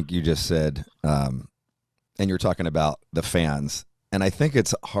what I think you just said, and you're talking about the fans, and I think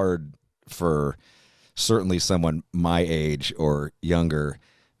it's hard for certainly someone my age or younger,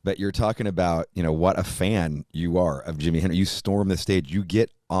 but you're talking about, what a fan you are of Jimi Hendrix. You storm the stage, you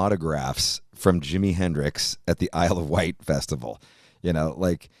get autographs from Jimi Hendrix at the Isle of Wight festival,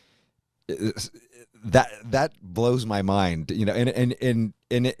 like that blows my mind, and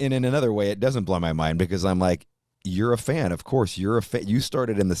in another way, it doesn't blow my mind, because I'm like, you're a fan. Of course, you're a fan. You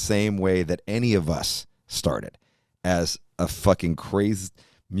started in the same way that any of us started, as a fucking crazy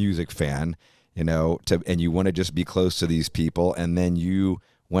music fan, and you want to just be close to these people, and then you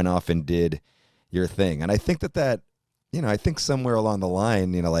went off and did your thing. And I think that I think somewhere along the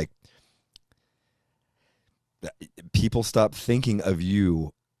line, like, people stop thinking of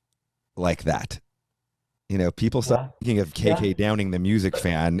you like that. People stop thinking of KK Downing, the music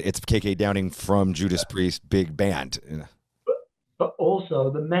fan. It's KK Downing from Judas Priest, big band. But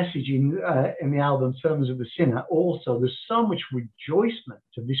also the messaging in the album Sermons of the Sinner, also there's so much rejoicement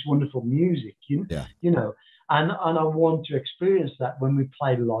of this wonderful music, and I want to experience that when we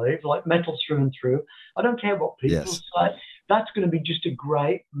play live, like metal through and through. I don't care what people say. That's going to be just a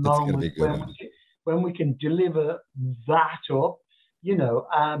great moment when we can deliver that up,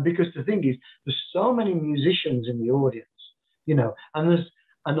 because the thing is, there's so many musicians in the audience,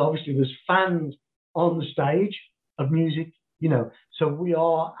 and obviously there's fans on the stage of music, so we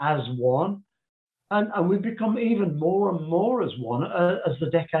are as one, and we've become even more and more as one as the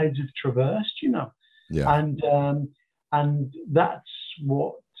decades have traversed, and that's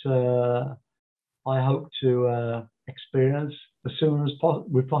what I hope to experience as soon as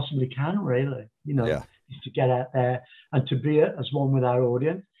we possibly can, really, is to get out there and to be as one with our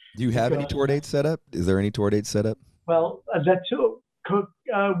audience. Do you have any tour dates set up? Is there any tour dates set up? Well,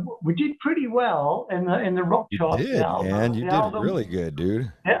 we did pretty well in the rock chart. You did, man. You did really good,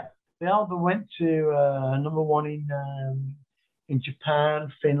 dude. Yeah, the album went to number one in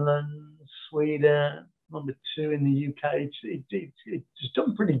Japan, Finland, Sweden, number two in the UK. It's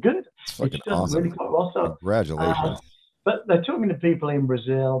done pretty good. It's fucking done awesome. Really quite well. So, congratulations. But they're talking to people in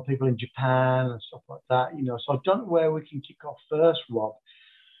Brazil, people in Japan, and stuff like that. So I don't know where we can kick off first, Rob.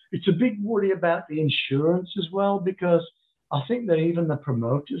 It's a big worry about the insurance as well, because I think that even the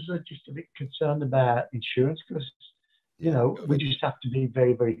promoters are just a bit concerned about insurance because, we just have to be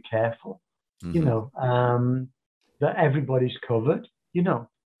very, very careful, that everybody's covered,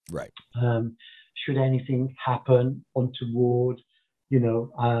 Right. Should anything happen untoward, you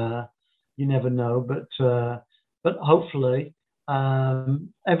never know, but hopefully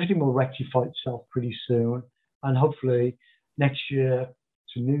everything will rectify itself pretty soon, and hopefully next year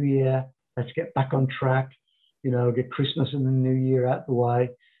it's a new year. Let's get back on track, get Christmas and the New Year out the way,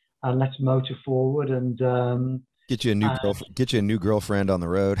 and let's motor forward and get you a new girlfriend on the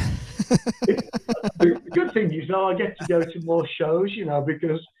road. The good thing is, I get to go to more shows,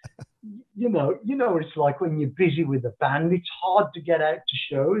 because what it's like when you're busy with a band. It's hard to get out to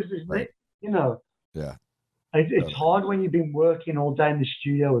shows, isn't it? Yeah. It's hard when you've been working all day in the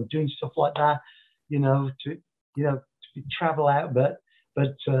studio and doing stuff like that, to travel out. But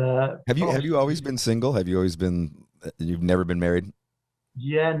have you always been single? You've never been married?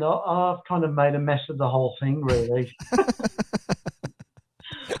 Yeah, no, I've kind of made a mess of the whole thing, really.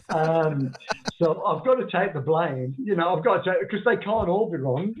 So I've got to take the blame. I've got to take, because they can't all be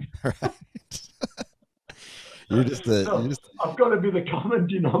wrong. Right. I've got to be the common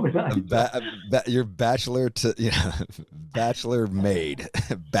denominator. You're bachelor bachelor maid,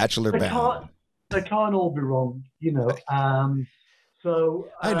 bachelor bound. They can't all be wrong, So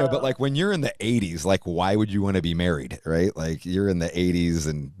I know, but like when you're in the 80s, like why would you want to be married, right? Like you're in the 80s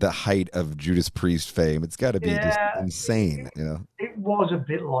and the height of Judas Priest fame. It's got to be just insane, It was a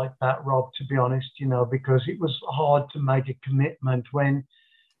bit like that, Rob, to be honest, because it was hard to make a commitment when,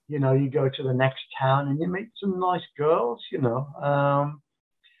 you go to the next town and you meet some nice girls, and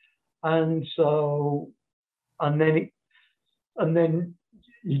then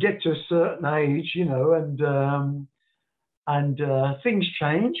you get to a certain age, and things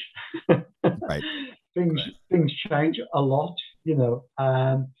change. Right. Things change a lot,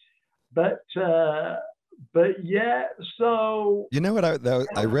 but yeah. So what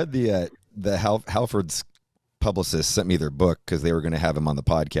I read the Halford's publicist sent me their book because they were going to have him on the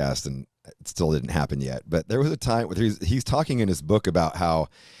podcast, and it still didn't happen yet. But there was a time where he's talking in his book about how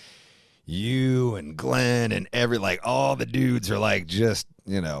you and Glenn and all the dudes are like just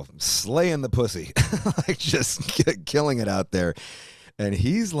slaying the pussy, like just killing it out there, and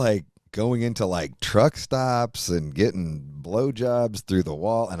he's like going into like truck stops and getting blowjobs through the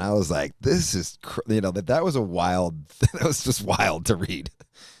wall, and I was like, this is that was that was just wild to read.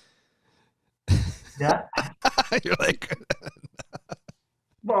 Yeah. You're like,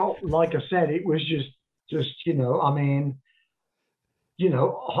 well, like I said, it was just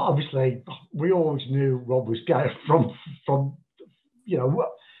obviously we always knew Rob was gay from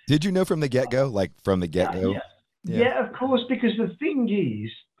Did you know from the get-go? Like from the get-go? Yeah, of course, because the thing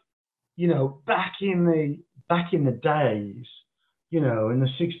is, back in the days, in the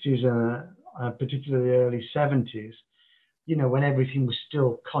 60s and particularly the early 70s, when everything was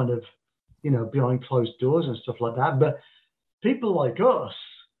still kind of, behind closed doors and stuff like that. But people like us,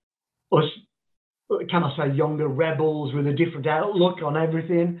 can I say, younger rebels with a different outlook on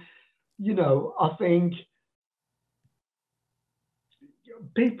everything, I think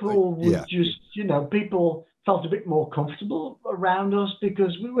people would just, people felt a bit more comfortable around us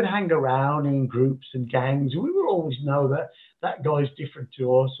because we would hang around in groups and gangs. We would always know that guy's different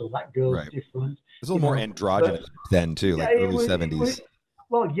to us or that girl's different. It was a little more androgynous then too, like early 70s.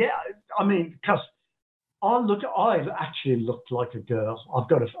 Well, yeah, I mean, because I actually looked like a girl.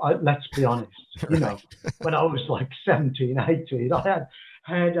 Let's be honest. When I was like 17, 18, I had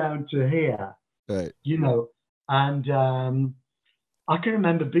hair down to here. Right. And I can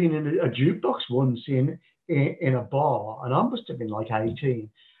remember being in a jukebox once in a bar, and I must have been like 18.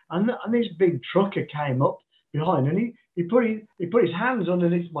 And this big trucker came up behind, and he put his hands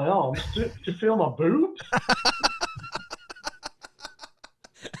underneath my arms to feel my boobs.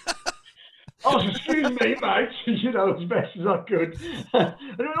 I was, excuse me, mate, as best as I could. And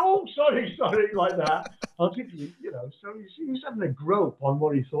he went, oh, sorry, like that. I was thinking, so he was having a grope on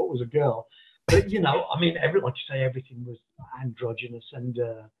what he thought was a girl. But, I mean, like you say, everything was androgynous. And,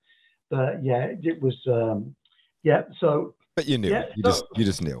 but yeah, it was, so. But you knew, yeah, you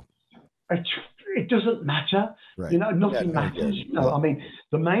just knew. It doesn't matter. Right. Nothing matters. I mean,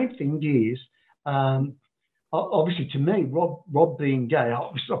 the main thing is, obviously, to me, Rob being gay,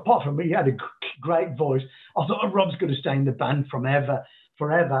 apart from he had a great voice, I thought, oh, Rob's going to stay in the band forever,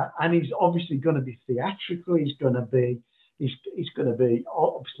 and he's obviously going to be theatrical. He's going to be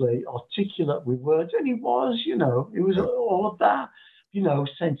obviously articulate with words, and he was, it was all of that,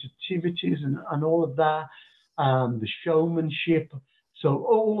 sensitivities and all of that, the showmanship. So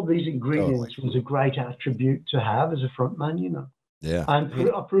all of these Totally. ingredients was a great attribute to have as a frontman, you know. Yeah. And I mean,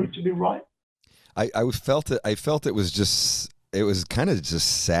 I proved to be right. I felt it was just, it was kind of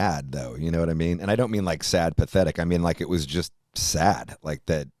just sad though. You know what I mean? And I don't mean like sad, pathetic. I mean, like, it was just sad. Like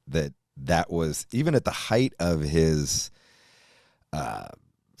that was even at the height of his, I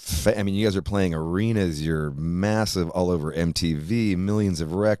mean, you guys are playing arenas, you're massive all over MTV, millions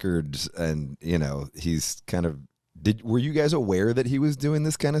of records. And, you know, he's kind of, were you guys aware that he was doing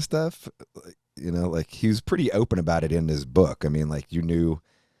this kind of stuff? You know, like, he was pretty open about it in his book. I mean, like, you knew.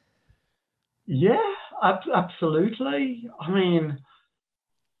 Yeah, absolutely. I mean,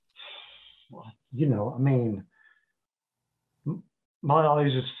 you know, I mean, my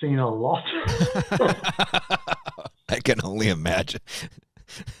eyes have seen a lot. I can only imagine.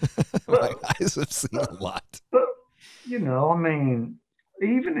 My eyes have seen a lot. But, you know, I mean,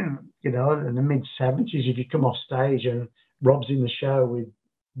 even in, you know, in the mid-70s, if you come off stage and Rob's in the show with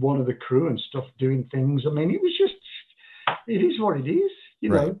one of the crew and stuff doing things, I mean, it was just, it is what it is, you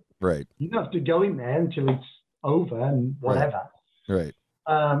know. Right. You don't have to go in there until it's over and whatever. Right.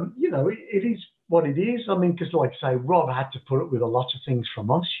 You know, it is what it is. I mean, because like I say, Rob had to put up with a lot of things from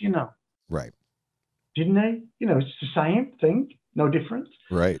us, you know. Right. Didn't he? You know, it's the same thing, no difference.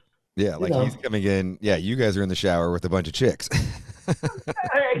 Right. Yeah, like, he's coming in. Yeah, you guys are in the shower with a bunch of chicks.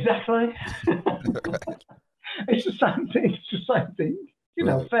 Exactly. Right. It's the same thing. It's the same thing. You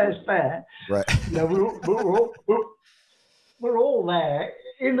know, fair's fair. Right. You know, we're all there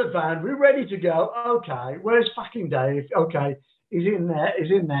in the van. We're ready to go. Okay, where's fucking Dave? Okay, he's in there,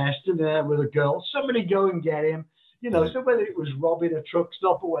 still there with a girl. Somebody go and get him. You know, so whether it was Rob in a truck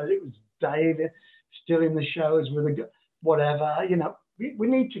stop or whether it was Dave still in the showers with a whatever, you know, we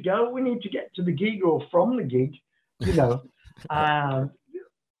need to go. We need to get to the gig or from the gig, you know.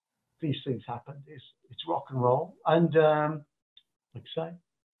 These things happen. It's rock and roll. And like I say,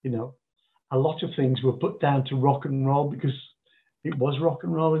 you know, a lot of things were put down to rock and roll because it was rock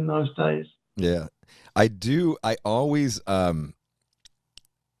and roll in those days. Yeah. I always I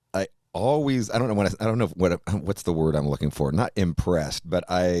don't know what's the word I'm looking for. Not impressed, but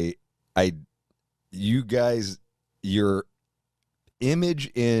you guys, your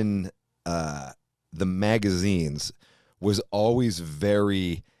image in the magazines was always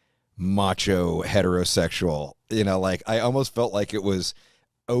very macho, heterosexual. You know, like, I almost felt like it was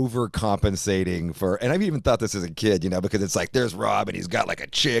overcompensating for, and I've even thought this as a kid, you know, because it's like, there's Rob and he's got like a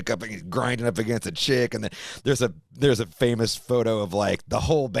chick up and he's grinding up against a chick, and then there's a famous photo of like the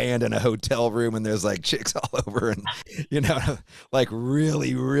whole band in a hotel room and there's like chicks all over, and, you know, like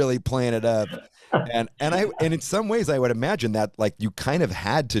really, really playing it up. And in some ways I would imagine that, like, you kind of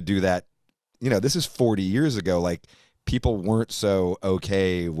had to do that. You know, this is 40 years ago. Like, people weren't so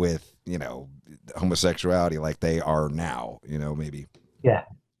okay with, you know, homosexuality like they are now, you know, maybe. Yeah.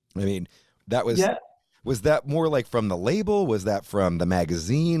 I mean, was that more like from the label? Was that from the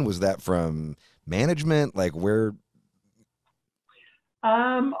magazine? Was that from management? Like, where?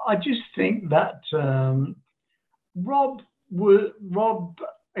 I just think that Rob,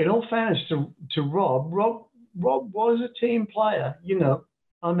 in all fairness to Rob was a team player, you know.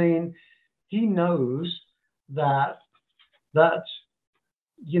 I mean, he knows that,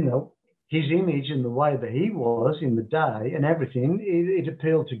 you know, his image and the way that he was in the day and everything, it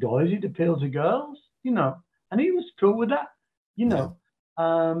appealed to guys, it appealed to girls, you know, and he was cool with that, you know.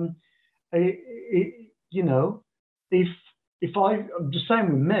 You know, if the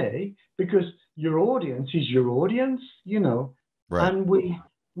same with me, because your audience is your audience, you know, right. And we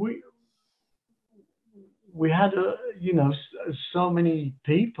had you know, so many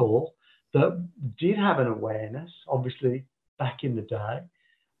people that did have an awareness, obviously back in the day,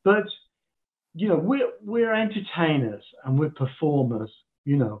 but you know, we're entertainers and we're performers,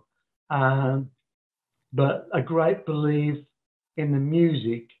 you know, but a great belief in the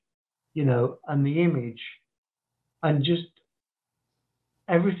music, you know, and the image and just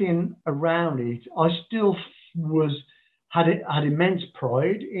everything around it. I still had immense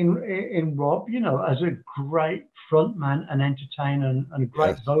pride in Rob, you know, as a great frontman and entertainer and a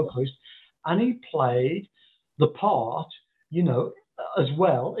great vocalist, and he played the part, you know, as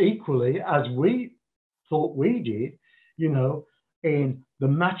well, equally as we thought we did, you know, in the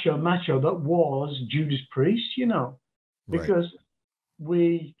macho that was Judas Priest, you know, because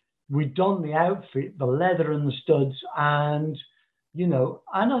we donned the outfit, the leather and the studs, and, you know,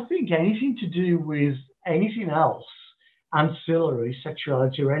 and I think anything to do with anything else, ancillary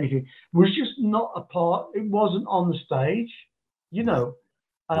sexuality or anything, was just not a part. It wasn't on the stage, you know.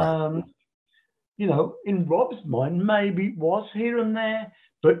 You know, in Rob's mind, maybe it was here and there,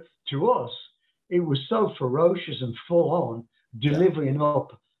 but to us, it was so ferocious and full on delivering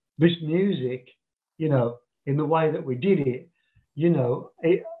up this music, you know, in the way that we did it, you know,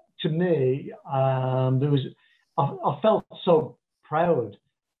 it, to me, I felt so proud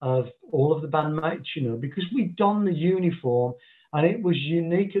of all of the bandmates, you know, because we'd done the uniform and it was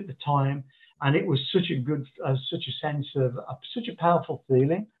unique at the time, and it was such a good, such a sense of such a powerful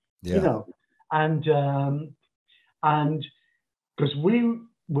feeling, you know, and because we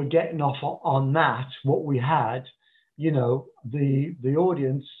were getting off on that, what we had, you know, the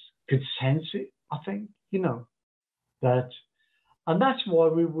audience could sense it, I think, you know, that, and that's why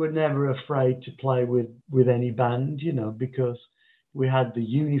we were never afraid to play with any band, you know, because we had the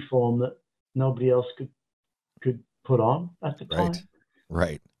uniform that nobody else could put on at the time.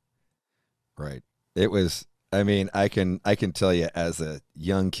 Right. It was, I mean, I can tell you as a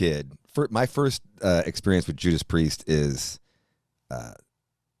young kid, my first experience with Judas Priest is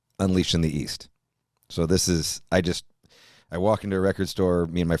Unleashed in the East. So this is, I walk into a record store,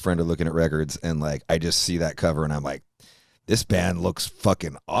 me and my friend are looking at records, and like, I just see that cover and I'm like, this band looks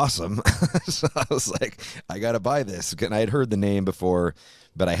fucking awesome. So I was like, I got to buy this. And I had heard the name before,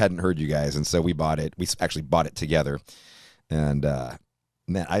 but I hadn't heard you guys. And so we bought it. We actually bought it together. And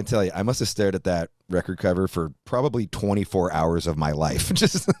man, I tell you, I must have stared at that record cover for probably 24 hours of my life.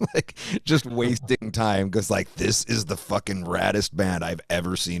 just wasting time. Because like, this is the fucking raddest band I've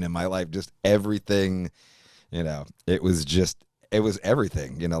ever seen in my life. Just everything, you know, it was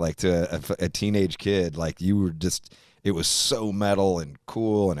everything, you know, like to a teenage kid, like you were just, it was so metal and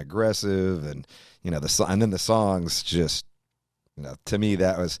cool and aggressive, and you know and then the songs just, you know, to me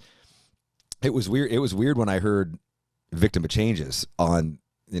it was weird. It was weird when I heard "Victim of Changes" on,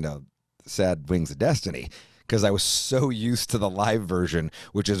 you know, "Sad Wings of Destiny," because I was so used to the live version,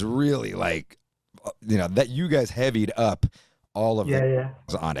 which is really like, you know, that you guys heavied up all of the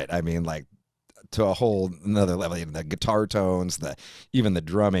on it. I mean, like to a whole another level. You know, the guitar tones, even the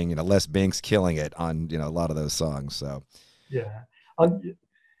drumming. You know, Les Binks killing it on, you know, a lot of those songs. So like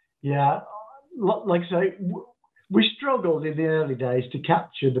I say, we struggled in the early days to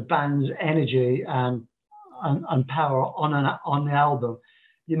capture the band's energy and power on the album,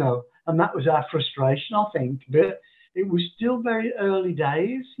 you know, and that was our frustration, I think. But it was still very early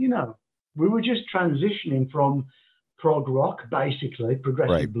days, you know. We were just transitioning from prog rock, basically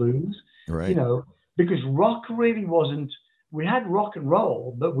progressive blues. Right. You know, because rock really wasn't, we had rock and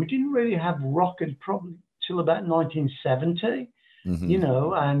roll, but we didn't really have rock probably till about 1970, you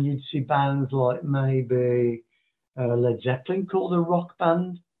know, and you'd see bands like maybe Led Zeppelin called a rock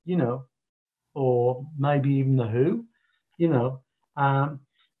band, you know, or maybe even The Who, you know.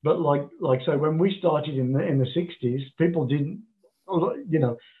 But like so when we started in the 60s, people didn't, you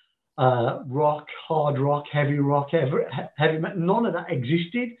know, rock, hard rock, heavy metal, none of that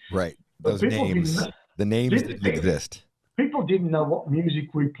existed. Right. Those names, the names didn't exist. People didn't know what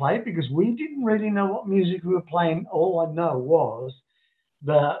music we played because we didn't really know what music we were playing. All I know was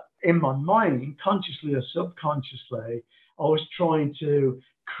that in my mind, consciously or subconsciously, I was trying to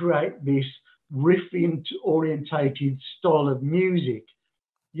create this riff-orientated style of music,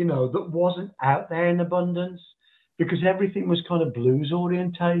 you know, that wasn't out there in abundance, because everything was kind of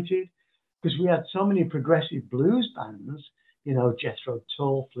blues-orientated. Because we had so many progressive blues bands, you know, Jethro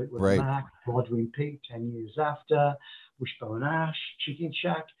Tull, Fleetwood Mac, Rodwin Peak, 10 Years After, Wishbone Ash, Chicken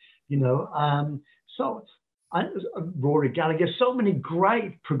Shack, you know, so Rory Gallagher, so many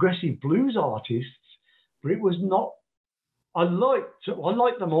great progressive blues artists, but it was not, I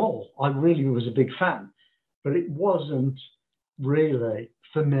liked them all. I really was a big fan, but it wasn't really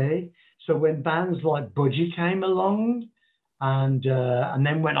for me. So when bands like Budgie came along, and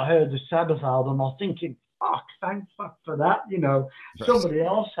then when I heard the Sabbath album, I was thinking, thank fuck for that. You know, somebody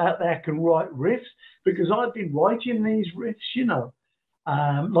else out there can write riffs, because I've been writing these riffs, you know.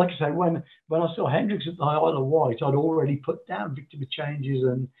 Like I say, when I saw Hendrix at the Isle of Wight, I'd already put down Victim of Changes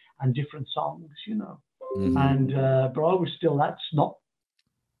and different songs, you know. And but I was still that snot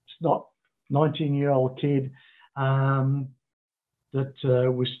 19-year-old kid that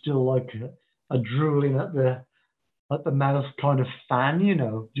was still like a drooling at the mouth kind of fan, you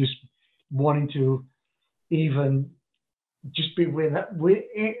know, just wanting to even just be within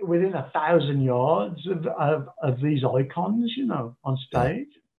 1,000 yards of these icons, you know, on stage.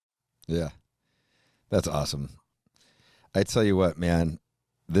 Yeah. That's awesome. I tell you what, man,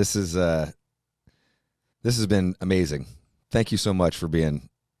 this has been amazing. Thank you so much for being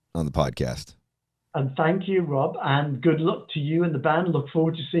on the podcast. And thank you, Rob, and good luck to you and the band. Look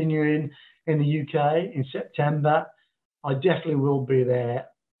forward to seeing you in the UK in September. I definitely will be there.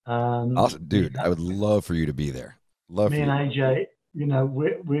 Awesome, dude. I would love for you to be there. Me and AJ, you know,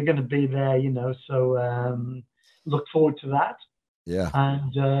 we're going to be there, you know. So look forward to that. Yeah.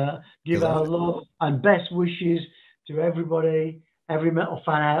 And give our love and best wishes to everybody, every metal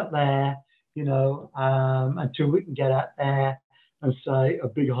fan out there, you know, until we can get out there and say a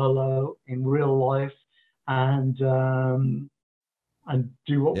big hello in real life and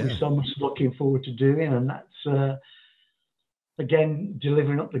do what we're so much looking forward to doing. And that's, again,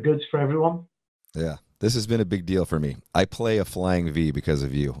 delivering up the goods for everyone. Yeah. This has been a big deal for me. I play a flying V because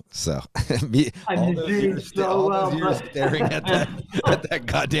of you. So all those years staring at that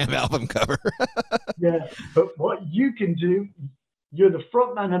goddamn album cover. Yeah, but what you can do, you're the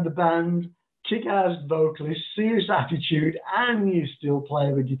front man of the band, kick-ass vocalist, serious attitude, and you still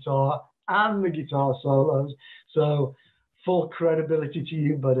play the guitar and the guitar solos. So full credibility to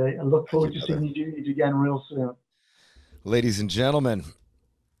you, buddy. I look forward to seeing you do it again real soon. Ladies and gentlemen,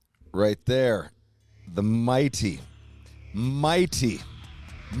 right there, the mighty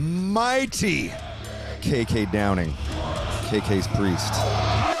KK Downing, KK's Priest.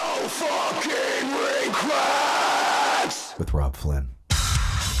 No fucking regrets! With Rob Flynn.